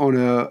notice on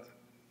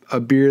a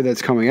beer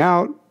that's coming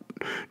out?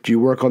 Do you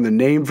work on the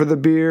name for the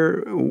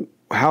beer?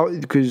 How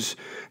is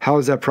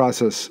that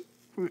process?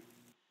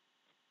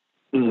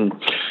 Mm-hmm.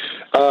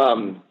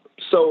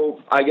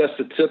 So I guess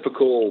a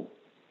typical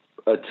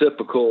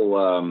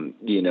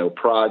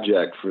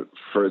project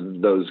for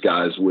those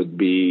guys would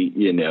be,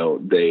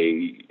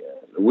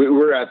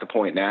 we're at the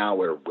point now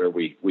where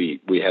we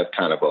have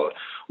kind of a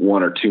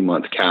 1 or 2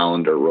 month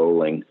calendar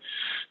rolling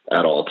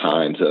at all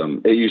times.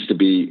 It used to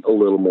be a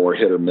little more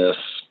hit or miss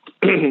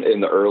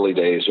in the early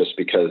days, just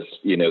because,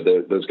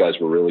 those guys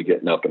were really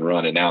getting up and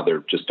running. Now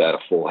they're just at a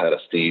full head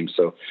of steam.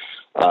 So,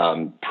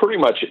 pretty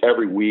much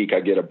every week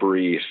I get a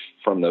brief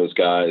from those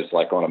guys,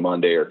 like on a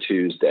Monday or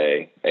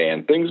Tuesday,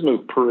 and things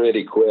move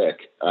pretty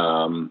quick.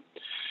 I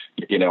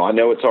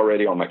know it's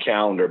already on my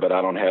calendar, but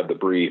I don't have the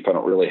brief. I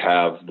don't really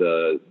have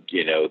the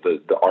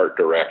art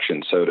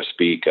direction, so to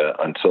speak,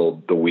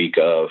 until the week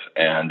of,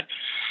 and,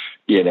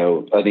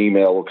 an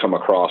email will come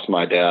across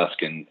my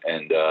desk and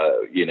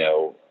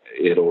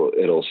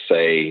it'll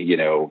say,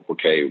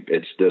 okay,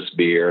 it's this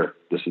beer.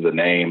 This is the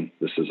name.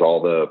 This is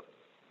all the,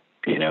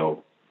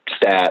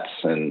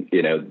 stats, and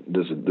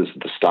this is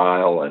the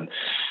style, and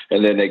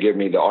then they give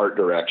me the art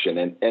direction,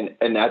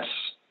 and that's,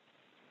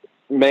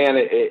 man,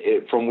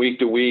 it from week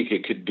to week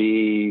it could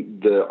be,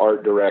 the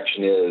art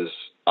direction is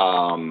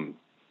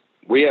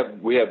we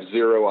have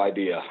zero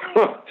idea.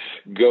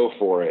 Go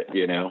for it,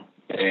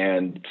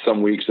 and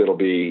some weeks it'll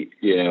be,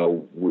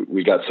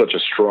 we got such a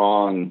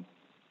strong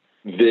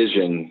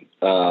vision,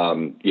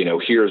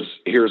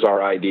 here's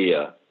our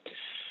idea,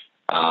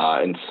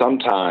 and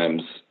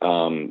sometimes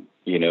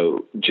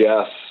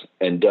Jess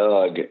and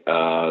Doug,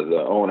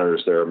 the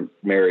owners, they're a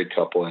married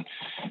couple, and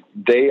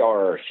they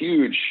are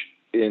huge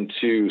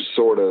into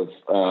sort of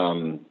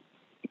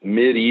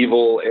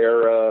medieval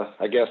era,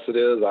 I guess it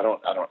is. I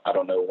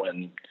don't know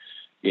when,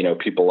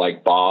 people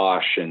like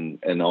Bosch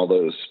and all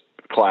those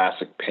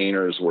classic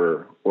painters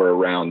were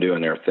around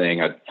doing their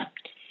thing.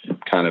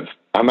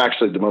 I'm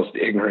actually the most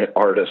ignorant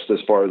artist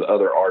as far as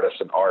other artists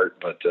and art,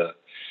 but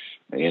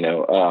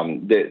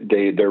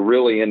they're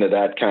really into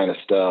that kind of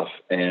stuff,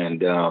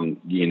 and they'll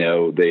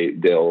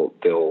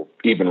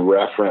even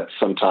reference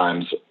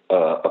sometimes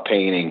a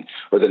painting,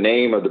 or the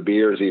name of the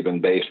beer is even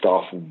based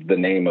off of the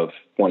name of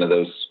one of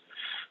those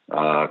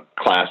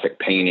classic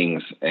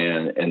paintings,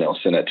 and they'll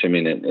send it to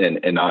me,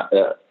 and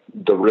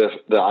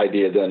the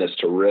idea then is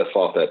to riff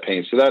off that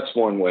painting. So that's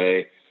one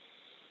way.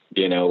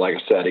 Like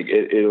I said,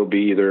 it'll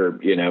be either,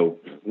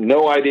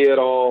 no idea at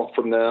all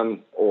from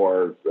them,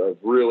 or a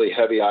really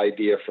heavy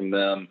idea from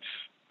them,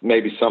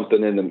 maybe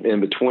something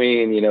in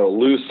between, a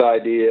loose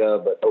idea,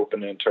 but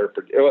open to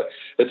interpret.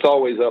 It's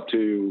always up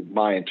to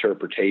my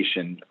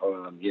interpretation,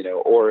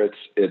 or it's,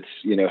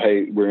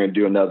 hey, we're going to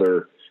do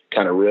another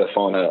kind of riff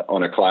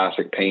on a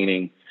classic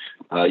painting.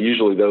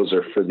 Usually those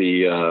are for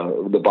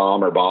the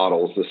bomber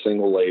bottles, the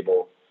single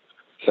label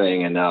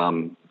thing. And,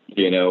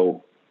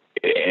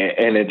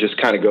 and it just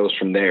kind of goes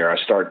from there. I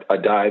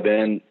dive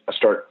in, I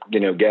start,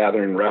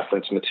 gathering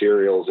reference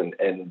materials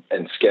and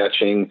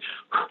sketching.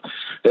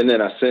 And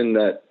then I send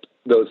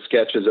those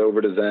sketches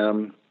over to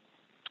them.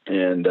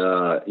 And,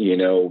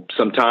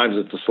 sometimes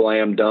it's a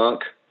slam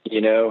dunk,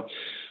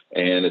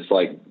 and it's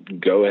like,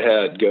 go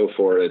ahead, go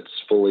for it.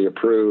 It's fully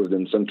approved.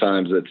 And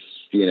sometimes it's,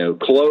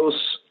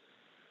 close,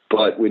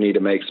 but we need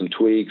to make some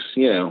tweaks,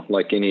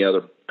 like any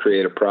other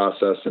creative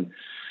process. And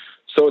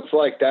so it's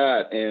like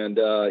that. And,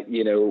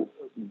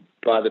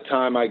 by the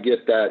time I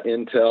get that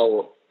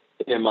intel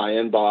in my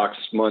inbox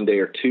Monday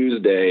or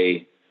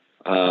Tuesday,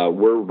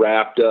 we're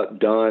wrapped up,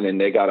 done,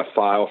 and they got a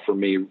file for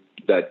me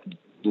that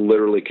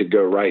literally could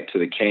go right to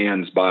the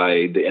cans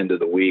by the end of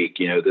the week.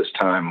 This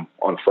time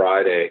on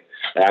Friday,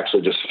 I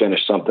actually just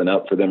finished something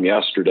up for them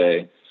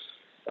yesterday.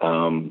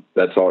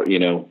 That's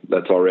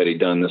already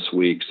done this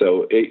week.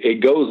 So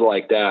it goes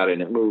like that,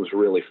 and it moves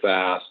really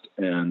fast.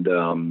 And,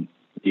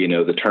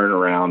 the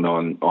turnaround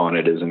on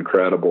it is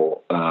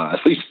incredible,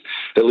 at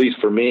least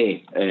for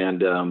me.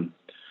 And,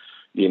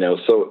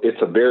 so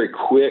it's a very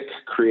quick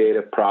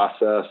creative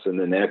process, and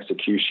then the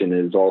execution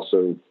is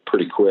also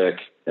pretty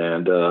quick.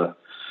 And,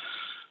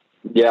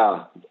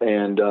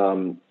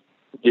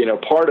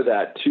 part of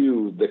that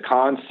too, the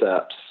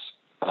concepts,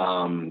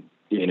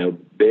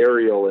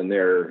 Burial and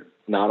their,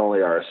 not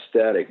only our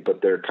aesthetic,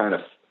 but their kind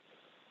of,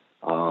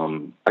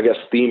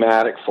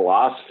 thematic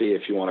philosophy,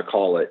 if you want to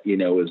call it,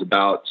 is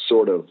about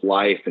sort of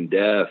life and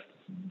death,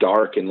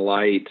 dark and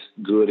light,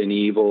 good and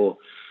evil,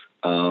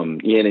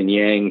 yin and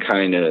yang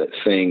kind of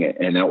thing.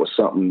 And that was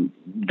something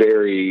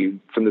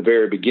from the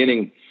very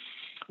beginning,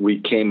 we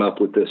came up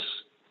with this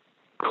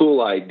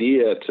cool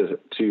idea to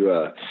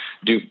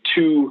do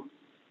two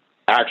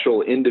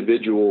actual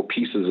individual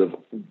pieces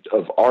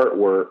of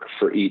artwork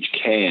for each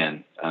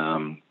can,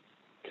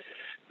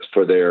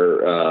 for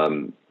their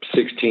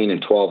 16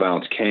 and 12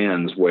 ounce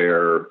cans,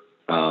 where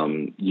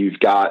you've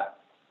got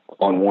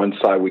on one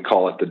side, we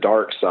call it the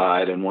dark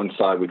side, and one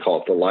side we call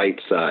it the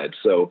light side.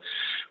 So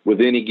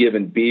with any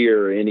given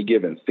beer, any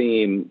given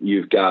theme,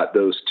 you've got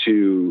those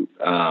two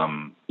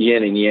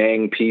yin and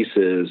yang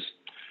pieces.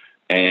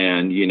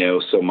 And,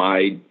 so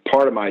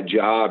part of my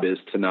job is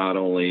to not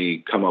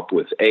only come up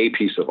with a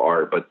piece of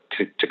art, but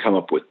to come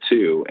up with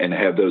two and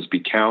have those be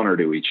counter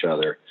to each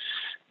other.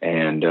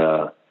 And,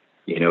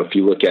 if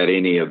you look at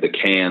any of the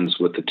cans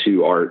with the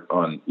two art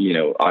on,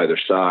 either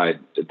side,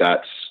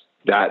 that's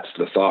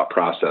the thought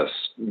process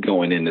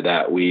going into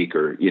that week,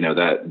 or,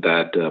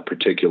 that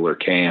particular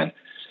can.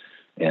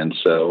 And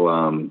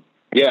so,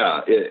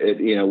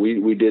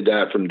 we did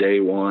that from day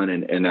one,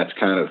 and that's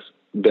kind of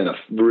been a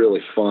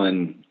really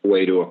fun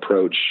way to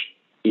approach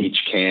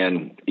each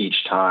can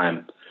each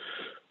time.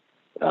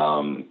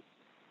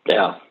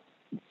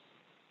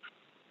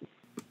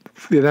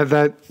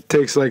 That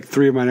takes like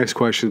three of my next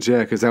questions. Yeah,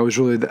 because that was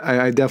really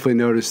I definitely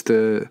noticed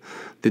the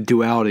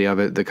duality of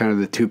it, the kind of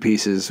the two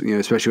pieces.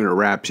 Especially when it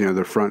wraps.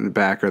 The front and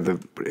back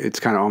it's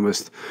kind of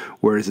almost,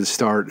 where does it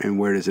start and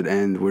where does it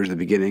end? Where's the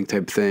beginning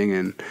type thing?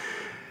 And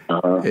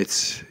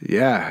it's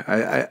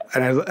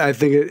I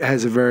think it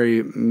has a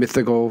very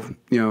mythical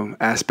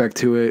aspect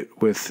to it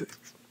with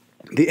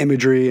the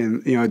imagery,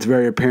 and it's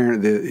very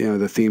apparent that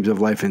the themes of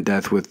life and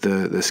death with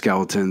the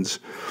skeletons.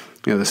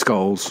 The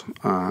skulls,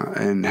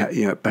 and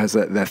it has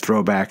that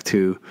throwback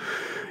to,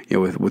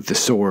 with the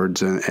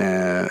swords and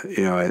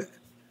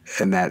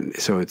and that.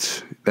 So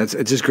it's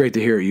just great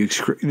to hear. You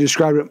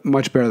described it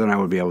much better than I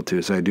would be able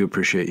to. So I do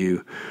appreciate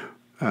you.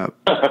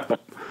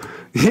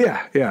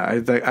 Yeah.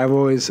 I've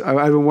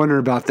been wondering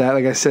about that.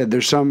 Like I said,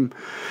 there's some.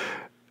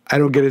 I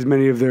don't get as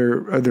many of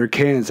their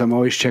cans. I'm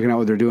always checking out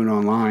what they're doing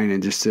online,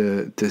 and just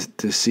to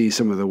see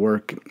some of the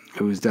work.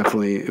 It was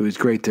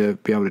great to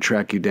be able to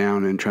track you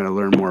down and try to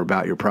learn more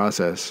about your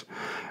process.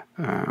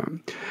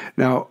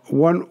 Now,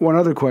 one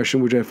other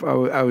question, which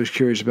I was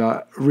curious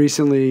about.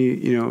 Recently,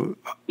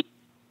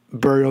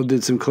 Burial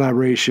did some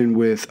collaboration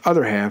with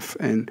Other Half,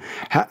 and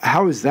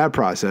how is that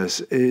process?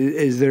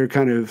 Is there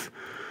kind of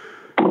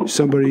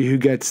somebody who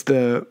gets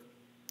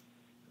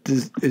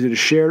is it a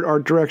shared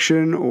art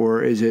direction,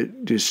 or is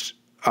it just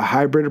a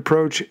hybrid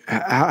approach?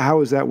 How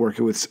is that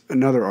working with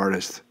another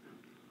artist?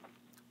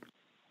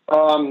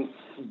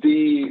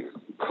 The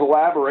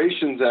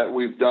collaborations that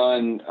we've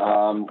done,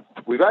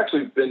 we've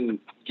actually been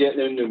getting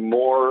into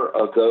more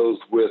of those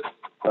with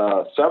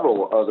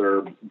several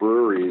other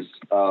breweries.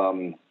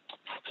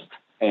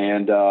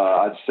 And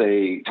I'd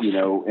say,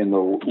 in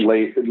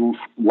the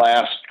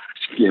last,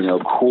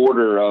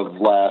 quarter of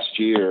last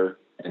year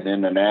and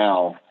into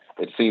now,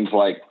 it seems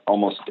like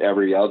almost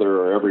every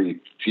other or every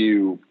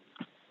few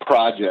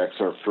projects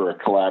are for a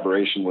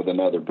collaboration with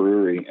another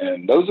brewery.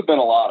 And those have been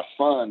a lot of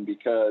fun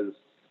because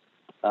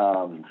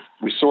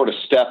we sort of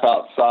step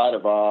outside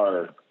of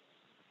our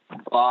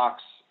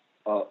box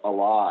a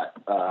lot,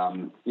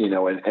 and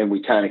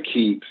we kind of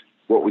keep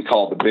what we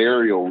call the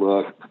Burial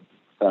look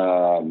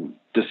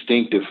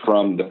distinctive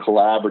from the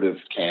collaborative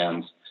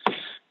cans.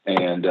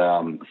 And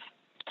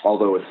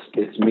although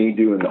it's me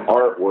doing the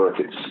artwork,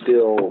 it's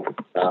still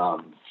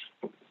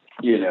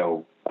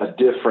a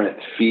different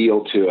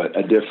feel to it,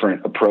 a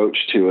different approach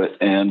to it.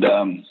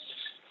 And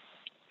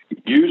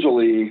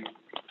usually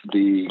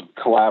the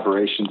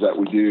collaborations that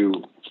we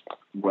do,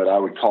 what I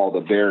would call the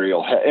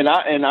Burial, and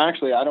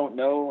actually I don't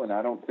know, and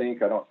I don't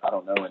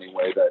know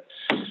anyway that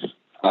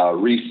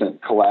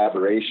recent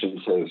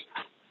collaborations have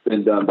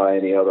been done by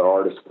any other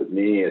artist but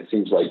me. It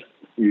seems like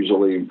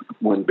usually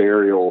when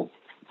Burial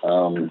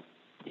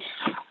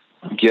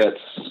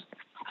gets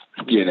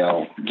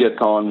gets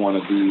on one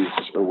of these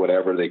or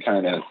whatever, they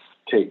kind of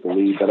take the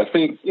lead. But I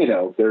think,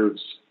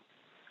 there's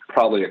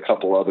probably a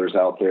couple others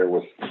out there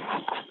with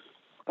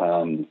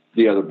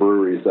the other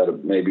breweries that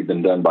have maybe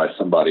been done by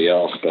somebody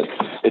else. But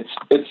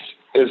it's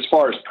as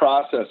far as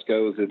process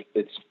goes,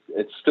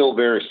 it's still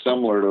very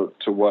similar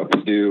to what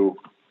we do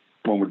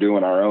when we're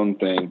doing our own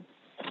thing.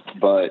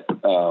 But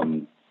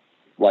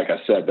like I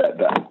said, that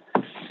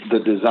the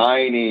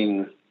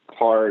designing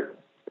part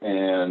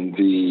and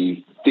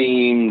the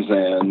themes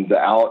and the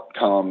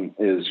outcome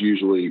is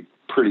usually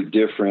pretty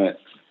different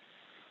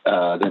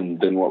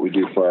than what we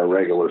do for our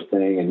regular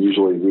thing. And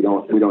usually we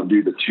don't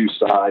do the two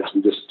sides.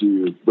 We just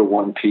do the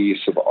one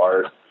piece of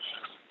art.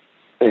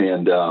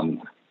 And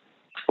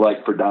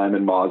like for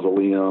Diamond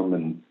Mausoleum,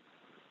 and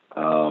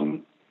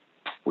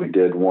we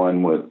did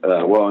one with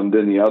and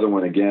then the other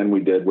one again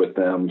we did with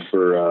them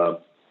for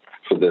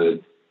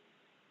the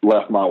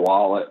Left My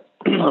Wallet.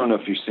 I don't know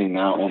if you've seen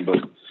that one,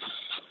 but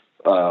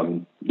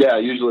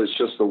usually it's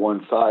just the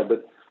one side.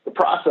 But the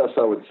process,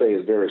 I would say,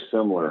 is very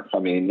similar. I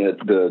mean,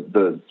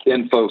 the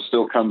info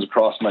still comes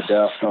across my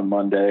desk on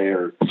Monday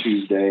or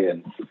Tuesday,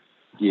 and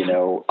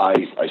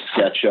I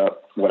sketch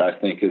up what I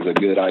think is a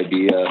good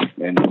idea,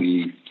 and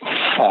we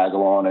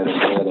haggle on it a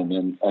bit, and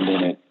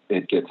then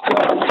it gets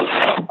done.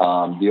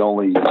 The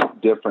only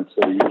difference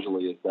there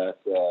usually is that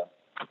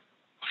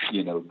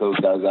those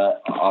guys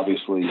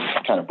obviously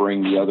kind of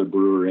bring the other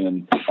brewer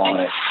in on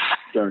it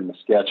during the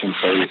sketching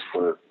phase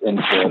for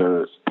input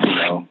or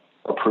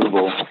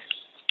approval.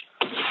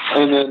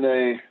 And then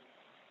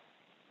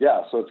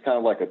so it's kind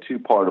of like a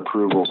two-part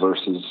approval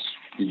versus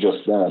you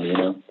just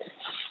them,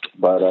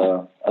 But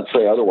I'd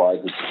say otherwise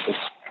it's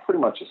pretty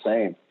much the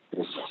same.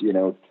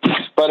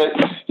 But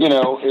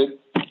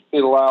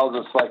it allows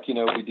us, like, we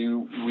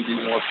do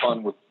more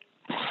fun with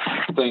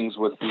things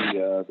with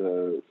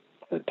the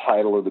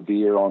title of the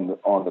beer on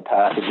the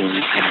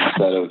packaging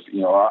instead of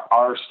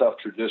our stuff.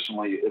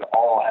 Traditionally, it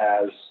all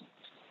has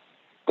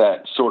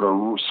that sort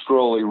of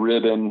scrolly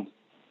ribbon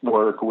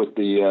work with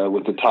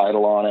the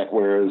title on it,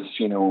 whereas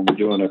when we're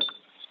doing a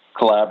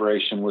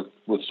collaboration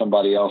with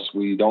somebody else,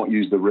 we don't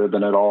use the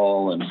ribbon at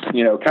all, and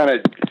kind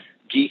of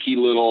geeky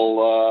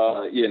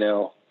little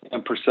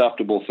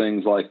imperceptible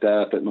things like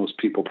that most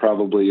people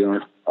probably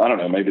aren't. I don't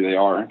know, maybe they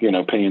are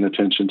paying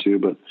attention to,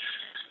 but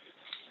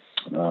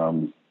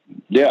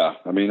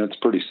I mean, it's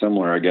pretty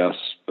similar, I guess,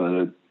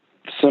 but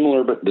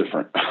similar but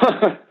different.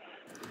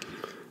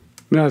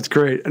 No, it's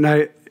great. And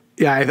I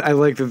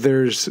like that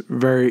there's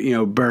very,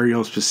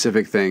 burial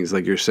specific things,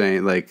 like you're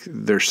saying, like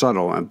they're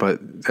subtle, but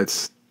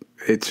it's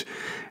at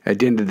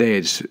the end of the day,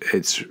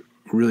 it's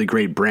really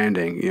great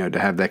branding, to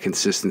have that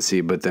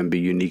consistency, but then be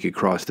unique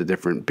across the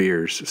different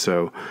beers.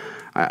 So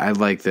I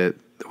like that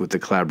with the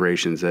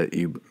collaborations that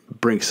you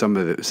bring some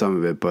of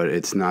it, but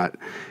it's not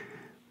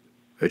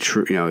a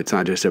true, it's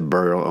not just a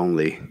burial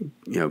only,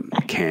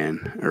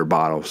 can or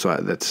bottle. So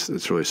that's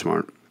really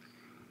smart.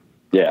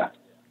 Yeah.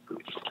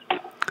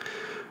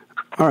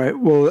 All right.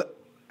 Well,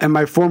 in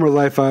my former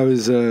life, I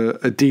was a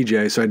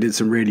DJ, so I did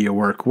some radio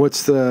work.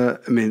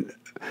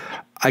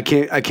 I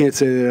can't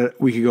say that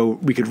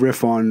we could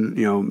riff on,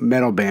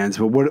 metal bands,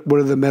 but what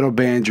are the metal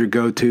bands your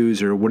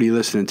go-tos, or what are you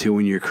listening to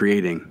when you're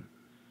creating?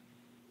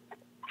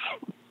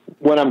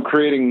 When I'm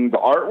creating the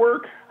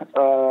artwork,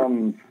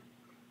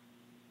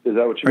 is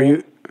that what you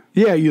mean?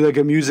 You like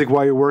a music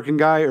while you're working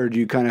guy, or do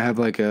you kind of have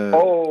like a?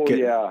 Oh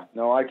yeah,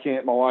 no, I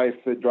can't. My wife,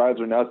 it drives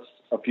her nuts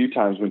a few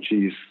times when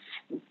she's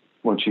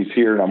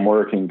here and I'm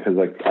working, because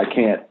I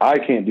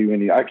can't do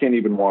any. I can't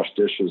even wash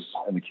dishes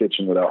in the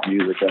kitchen without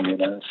music. I mean,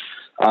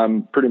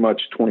 I'm pretty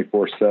much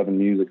 24/7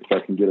 music if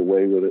I can get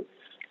away with it.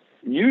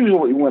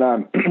 Usually when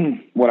I'm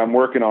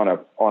working on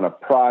a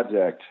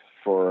project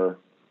for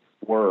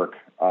work,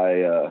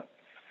 I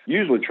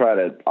usually try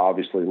to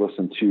obviously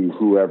listen to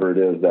whoever it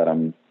is that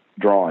I'm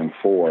drawing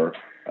for.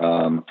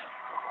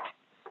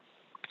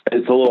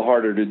 It's a little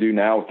harder to do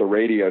now with the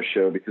radio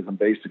show, because I'm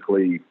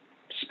basically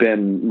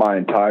spend my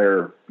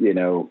entire 8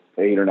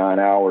 or 9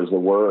 hours of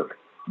work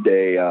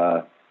day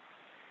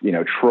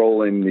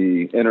trolling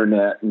the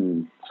internet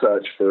and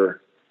such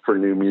for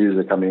new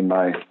music. I mean,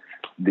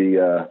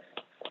 the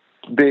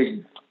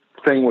big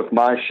thing with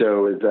my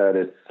show is that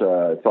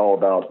it's all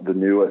about the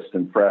newest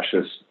and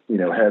freshest,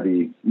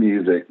 heavy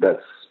music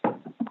that's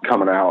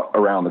coming out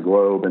around the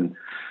globe. And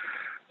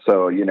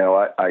so,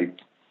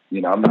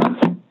 I'm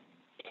not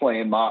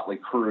playing Motley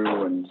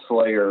Crue and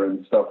Slayer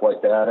and stuff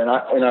like that. And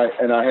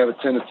I have a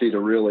tendency to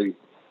really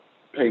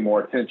pay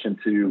more attention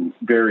to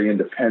very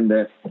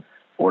independent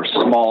or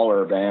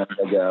smaller bands,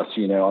 I guess.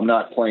 I'm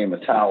not playing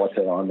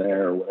Metallica on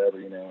there or whatever,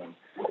 and,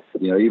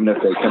 even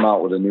if they come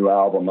out with a new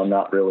album, I'm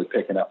not really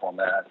picking up on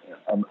that.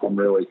 I'm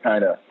really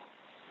kind of,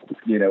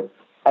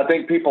 I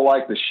think people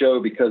like the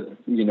show because,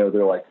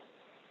 they're like,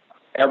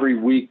 every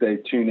week they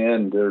tune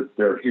in,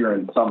 they're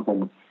hearing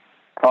something,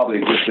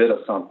 probably a good bit of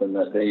something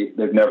that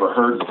they've never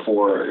heard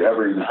before, or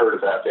ever even heard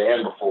of that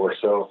band before.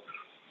 So,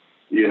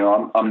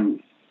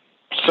 I'm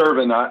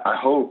serving, I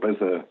hope,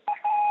 as a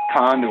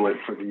conduit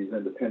for these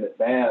independent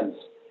bands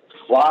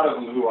a lot of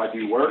them who I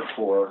do work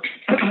for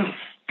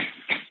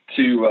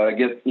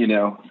to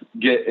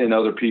get in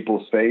other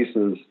people's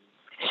faces.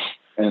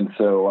 And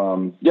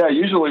so,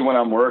 usually when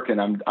I'm working,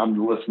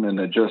 I'm listening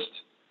to just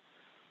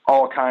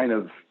all kind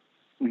of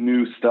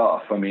new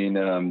stuff. I mean,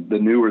 the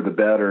newer, the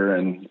better.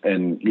 And,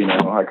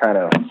 I kind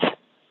of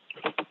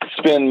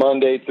spend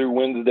Monday through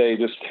Wednesday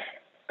just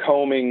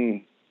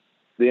combing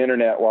the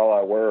internet while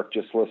I work,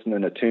 just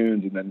listening to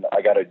tunes. And then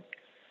I got a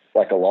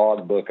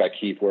log book I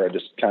keep where I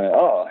just kind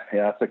of,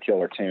 that's a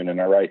killer tune.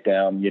 And I write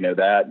down,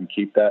 that and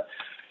keep that.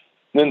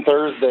 And then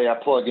Thursday I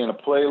plug in a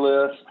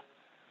playlist,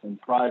 and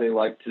Friday,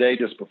 like today,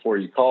 just before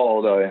you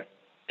called, I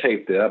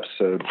taped the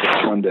episode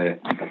for Monday.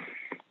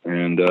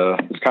 And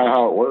it's kind of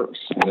how it works.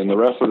 And then the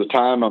rest of the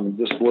time, I'm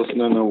just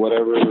listening to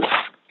whatever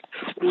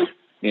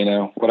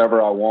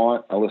I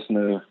want. I listen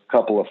to a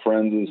couple of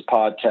friends'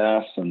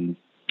 podcasts and,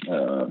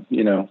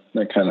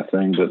 that kind of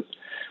thing. But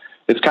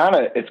it's kind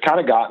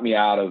of got me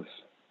out of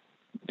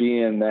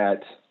being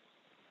that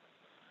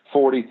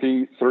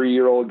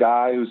 43-year-old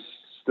guy who's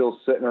still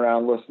sitting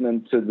around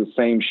listening to the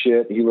same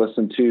shit he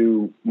listened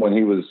to when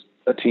he was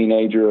a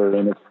teenager or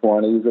in his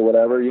 20s or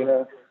whatever,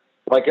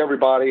 like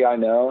everybody I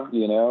know,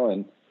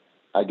 and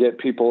I get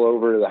people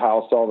over to the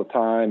house all the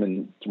time,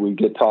 and we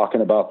get talking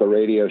about the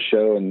radio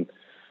show, and,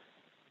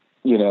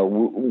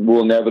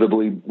 we'll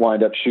inevitably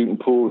wind up shooting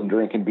pool and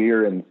drinking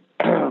beer, and,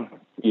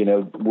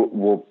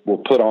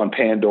 we'll put on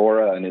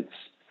Pandora, and it's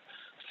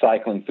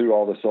cycling through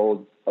all this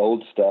old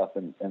stuff.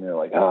 And they're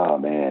like, oh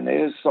man,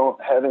 they just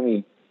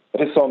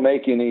don't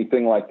make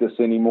anything like this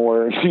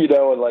anymore. And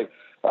like,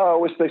 oh, I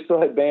wish they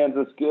still had bands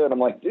this good. I'm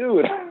like,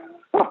 dude,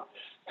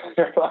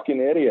 you're a fucking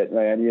idiot,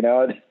 man.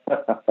 I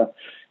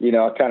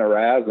kind of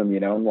razz them,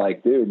 I'm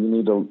like, dude, you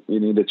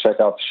need to check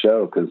out the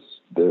show. Cause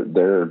I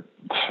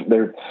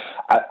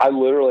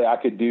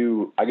could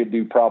do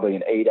probably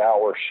an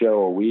 8-hour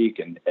show a week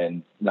and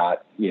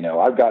not,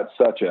 I've got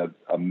such a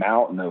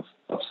mountain of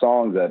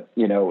songs that,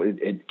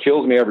 it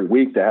kills me every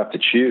week to have to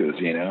choose,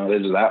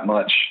 there's that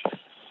much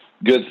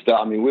good stuff.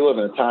 I mean, we live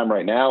in a time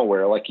right now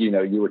where, like,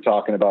 you were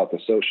talking about the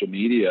social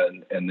media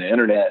and the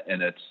internet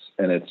and its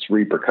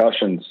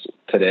repercussions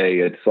today.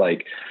 It's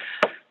like,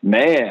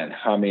 man,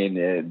 I mean,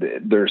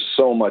 there's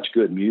so much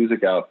good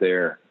music out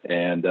there,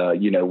 and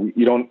you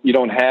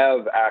don't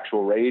have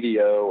actual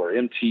radio or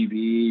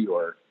MTV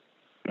or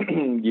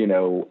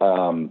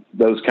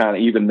those kind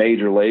of even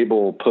major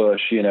label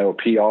push,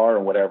 PR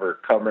or whatever,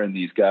 covering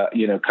these guys,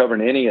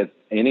 covering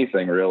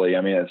anything really.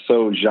 I mean, it's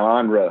so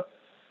genre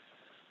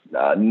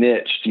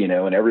niched,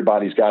 and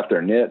everybody's got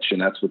their niche,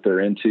 and that's what they're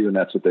into, and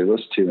that's what they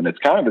listen to, and it's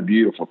kind of a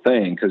beautiful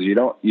thing because you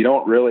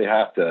don't really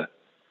have to,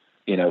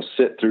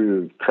 sit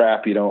through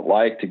crap you don't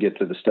like to get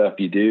to the stuff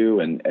you do,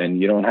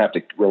 and you don't have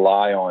to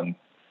rely on,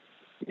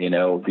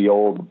 the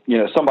old,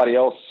 somebody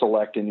else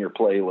selecting your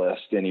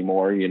playlist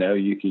anymore.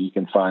 You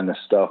can find this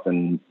stuff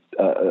in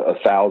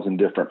 1,000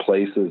 different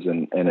places,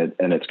 and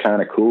it's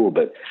kind of cool,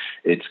 but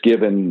it's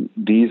given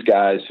these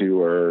guys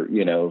who are,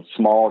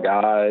 small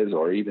guys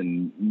or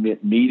even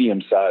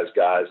medium-sized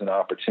guys an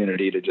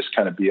opportunity to just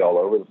kind of be all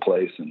over the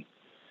place.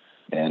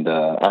 And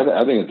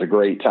I think it's a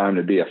great time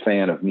to be a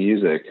fan of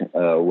music,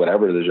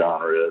 whatever the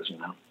genre is,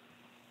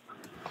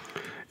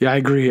 Yeah, I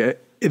agree.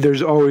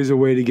 There's always a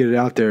way to get it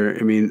out there.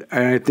 I mean,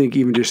 I think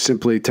even just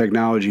simply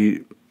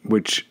technology,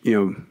 which,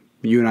 you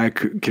and I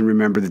can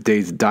remember the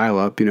days of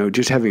dial-up,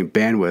 just having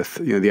bandwidth,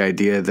 the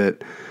idea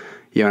that,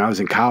 when I was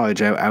in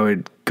college, I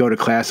would go to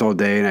class all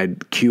day and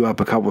I'd queue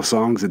up a couple of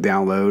songs to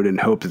download and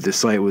hope that the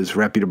site was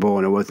reputable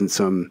and it wasn't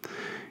some,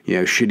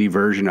 shitty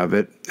version of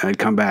it. And I'd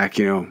come back,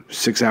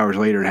 6 hours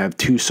later and have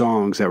 2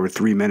 songs that were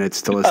 3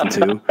 minutes to listen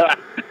to.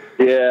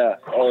 Yeah.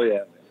 Oh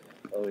yeah.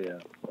 Oh yeah.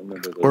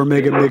 Or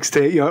make a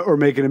mixtape, or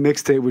making a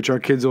mixtape, which our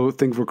kids will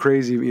think we're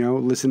crazy,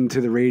 listening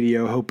to the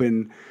radio,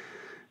 hoping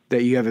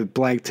that you have a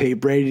blank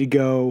tape ready to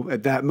go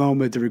at that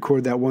moment to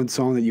record that one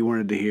song that you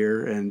wanted to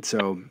hear. And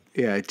so,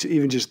 yeah, it's,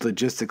 even just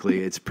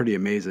logistically, it's pretty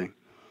amazing.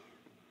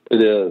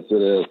 It is.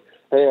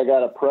 Hey, I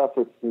got a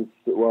preface.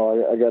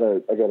 Well, I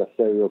gotta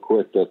say real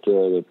quick that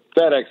the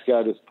FedEx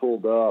guy just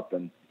pulled up,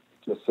 and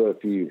just so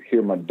if you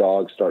hear my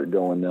dog start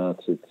going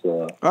nuts, it's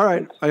all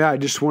right. I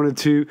just wanted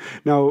to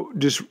now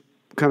just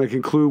kind of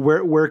conclude.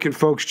 Where can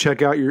folks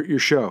check out your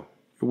show?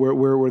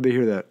 Where they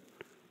hear that?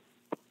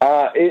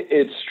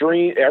 It's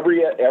stream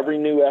every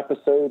new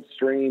episode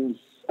streams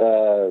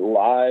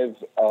live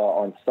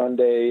on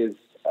Sundays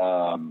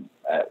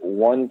at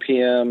 1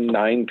 p.m.,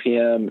 9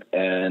 p.m.,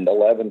 and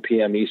 11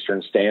 p.m.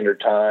 Eastern Standard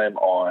Time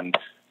on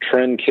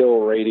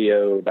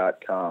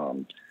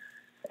trendkillradio.com.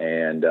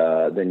 And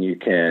then you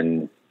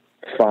can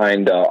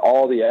find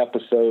all the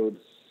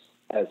episodes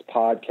as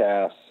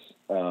podcasts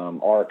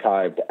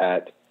archived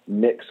at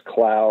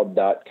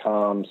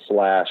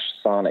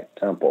mixcloud.com/Sonic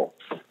Temple.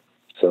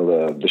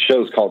 So the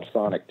show's called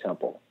Sonic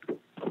Temple.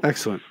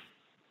 Excellent.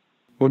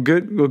 Well,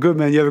 good,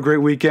 man. You have a great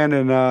weekend,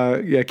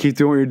 and keep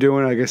doing what you're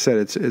doing. Like I said,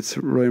 it's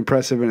really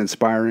impressive and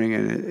inspiring,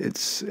 and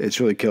it's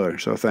really killer.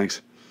 So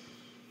thanks.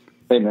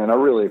 Hey, man, I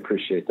really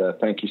appreciate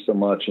that. Thank you so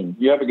much, and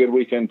you have a good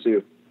weekend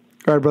too.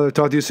 All right, brother.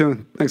 Talk to you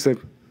soon. Thanks,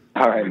 Dave.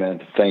 All right, man.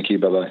 Thank you.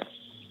 Bye-bye.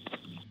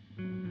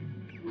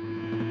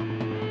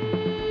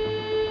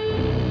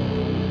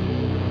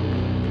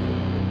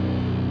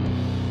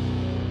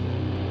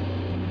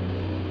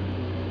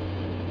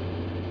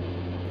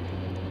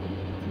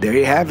 There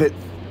you have it.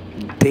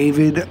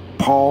 David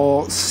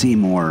Paul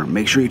Seymour.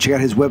 Make sure you check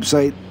out his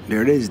website.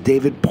 There it is,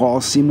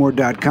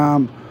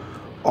 davidpaulseymour.com.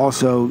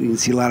 Also, you can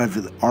see a lot of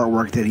the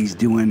artwork that he's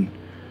doing.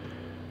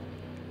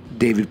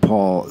 David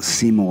Paul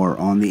Seymour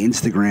on the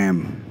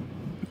Instagram.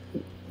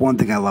 One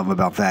thing I love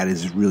about that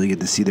is really good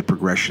to see the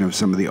progression of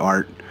some of the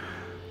art.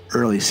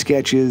 Early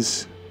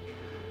sketches,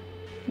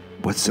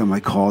 what some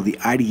might call the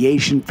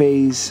ideation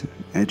phase.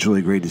 And it's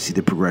really great to see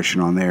the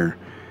progression on there.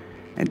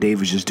 And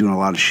Dave is just doing a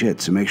lot of shit,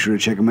 so make sure to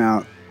check him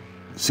out.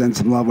 Send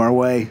some love our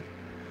way.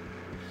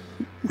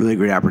 Really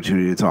great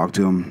opportunity to talk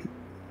to him.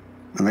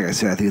 And like I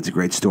said, I think it's a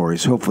great story.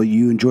 So hopefully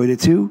you enjoyed it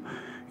too.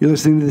 You're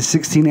listening to the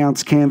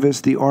 16-ounce canvas,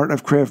 The Art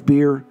of Craft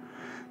Beer.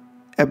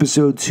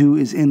 Episode 2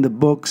 is in the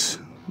books.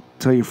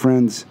 Tell your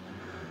friends.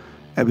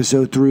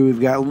 Episode 3,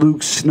 we've got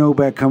Luke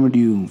Snowbeck coming to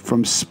you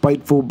from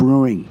Spiteful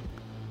Brewing,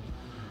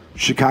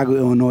 Chicago,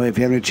 Illinois. If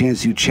you haven't had a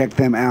chance to check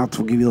them out,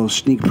 we'll give you a little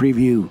sneak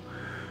preview.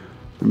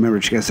 Remember,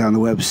 check us out on the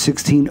web,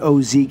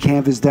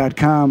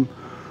 16ozcanvas.com.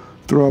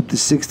 Throw up the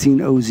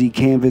 16OZ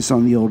Canvas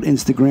on the old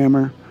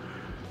Instagrammer.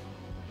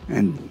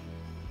 And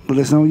let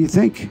us know what you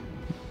think.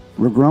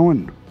 We're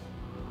growing.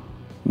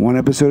 One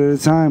episode at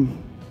a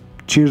time.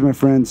 Cheers, my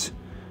friends.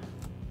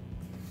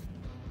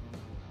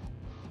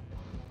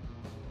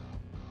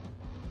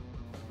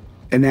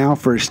 And now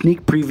for a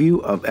sneak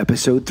preview of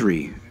episode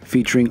 3,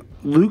 featuring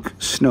Luke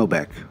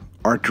Snowbeck,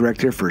 art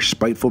director for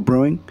Spiteful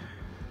Brewing,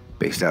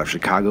 based out of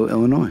Chicago,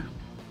 Illinois.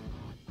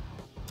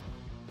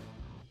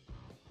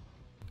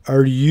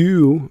 Are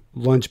you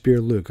Lunch Beer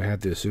Luke? I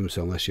have to assume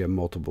so, unless you have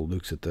multiple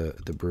Lukes at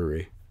the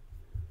brewery.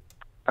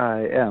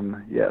 I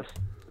am, yes.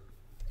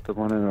 The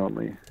one and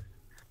only.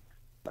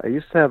 I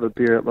used to have a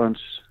beer at lunch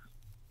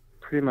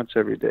pretty much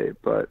every day,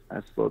 but I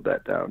slowed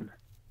that down.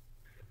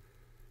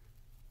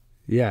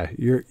 Yeah,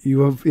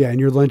 and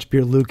your Lunch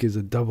Beer Luke is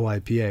a double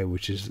IPA,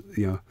 which is,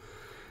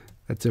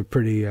 that's a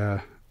pretty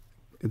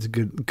it's a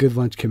good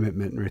lunch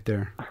commitment right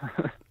there.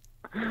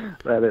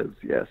 That is,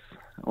 yes.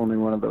 Only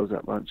one of those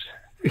at lunch.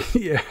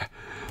 Yeah,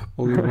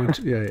 only one.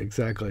 Yeah,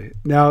 exactly.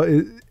 Now,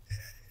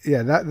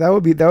 that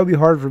would be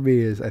hard for me.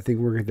 Is I think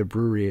working at the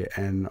brewery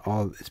and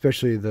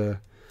especially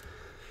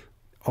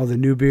all the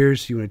new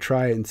beers. You want to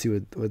try it and see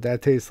what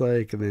that tastes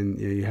like, and then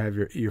you have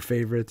your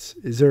favorites.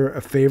 Is there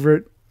a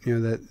favorite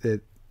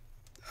that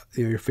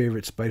your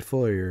favorite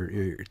Spiteful or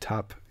your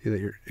top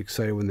that you're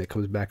excited when that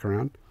comes back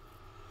around?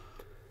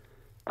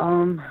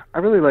 I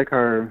really like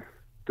the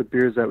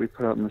beers that we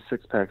put out in the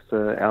 6-packs,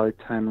 the Alley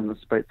Time and the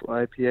Spiteful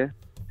IPA.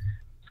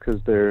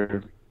 Because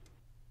they're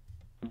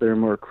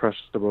more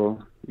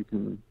crushable. You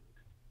can,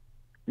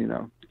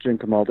 drink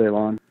them all day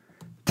long.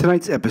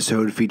 Tonight's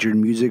episode featured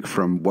music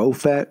from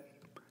Wofat,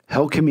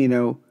 Hell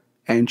Camino,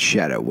 and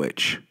Shadow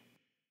Witch.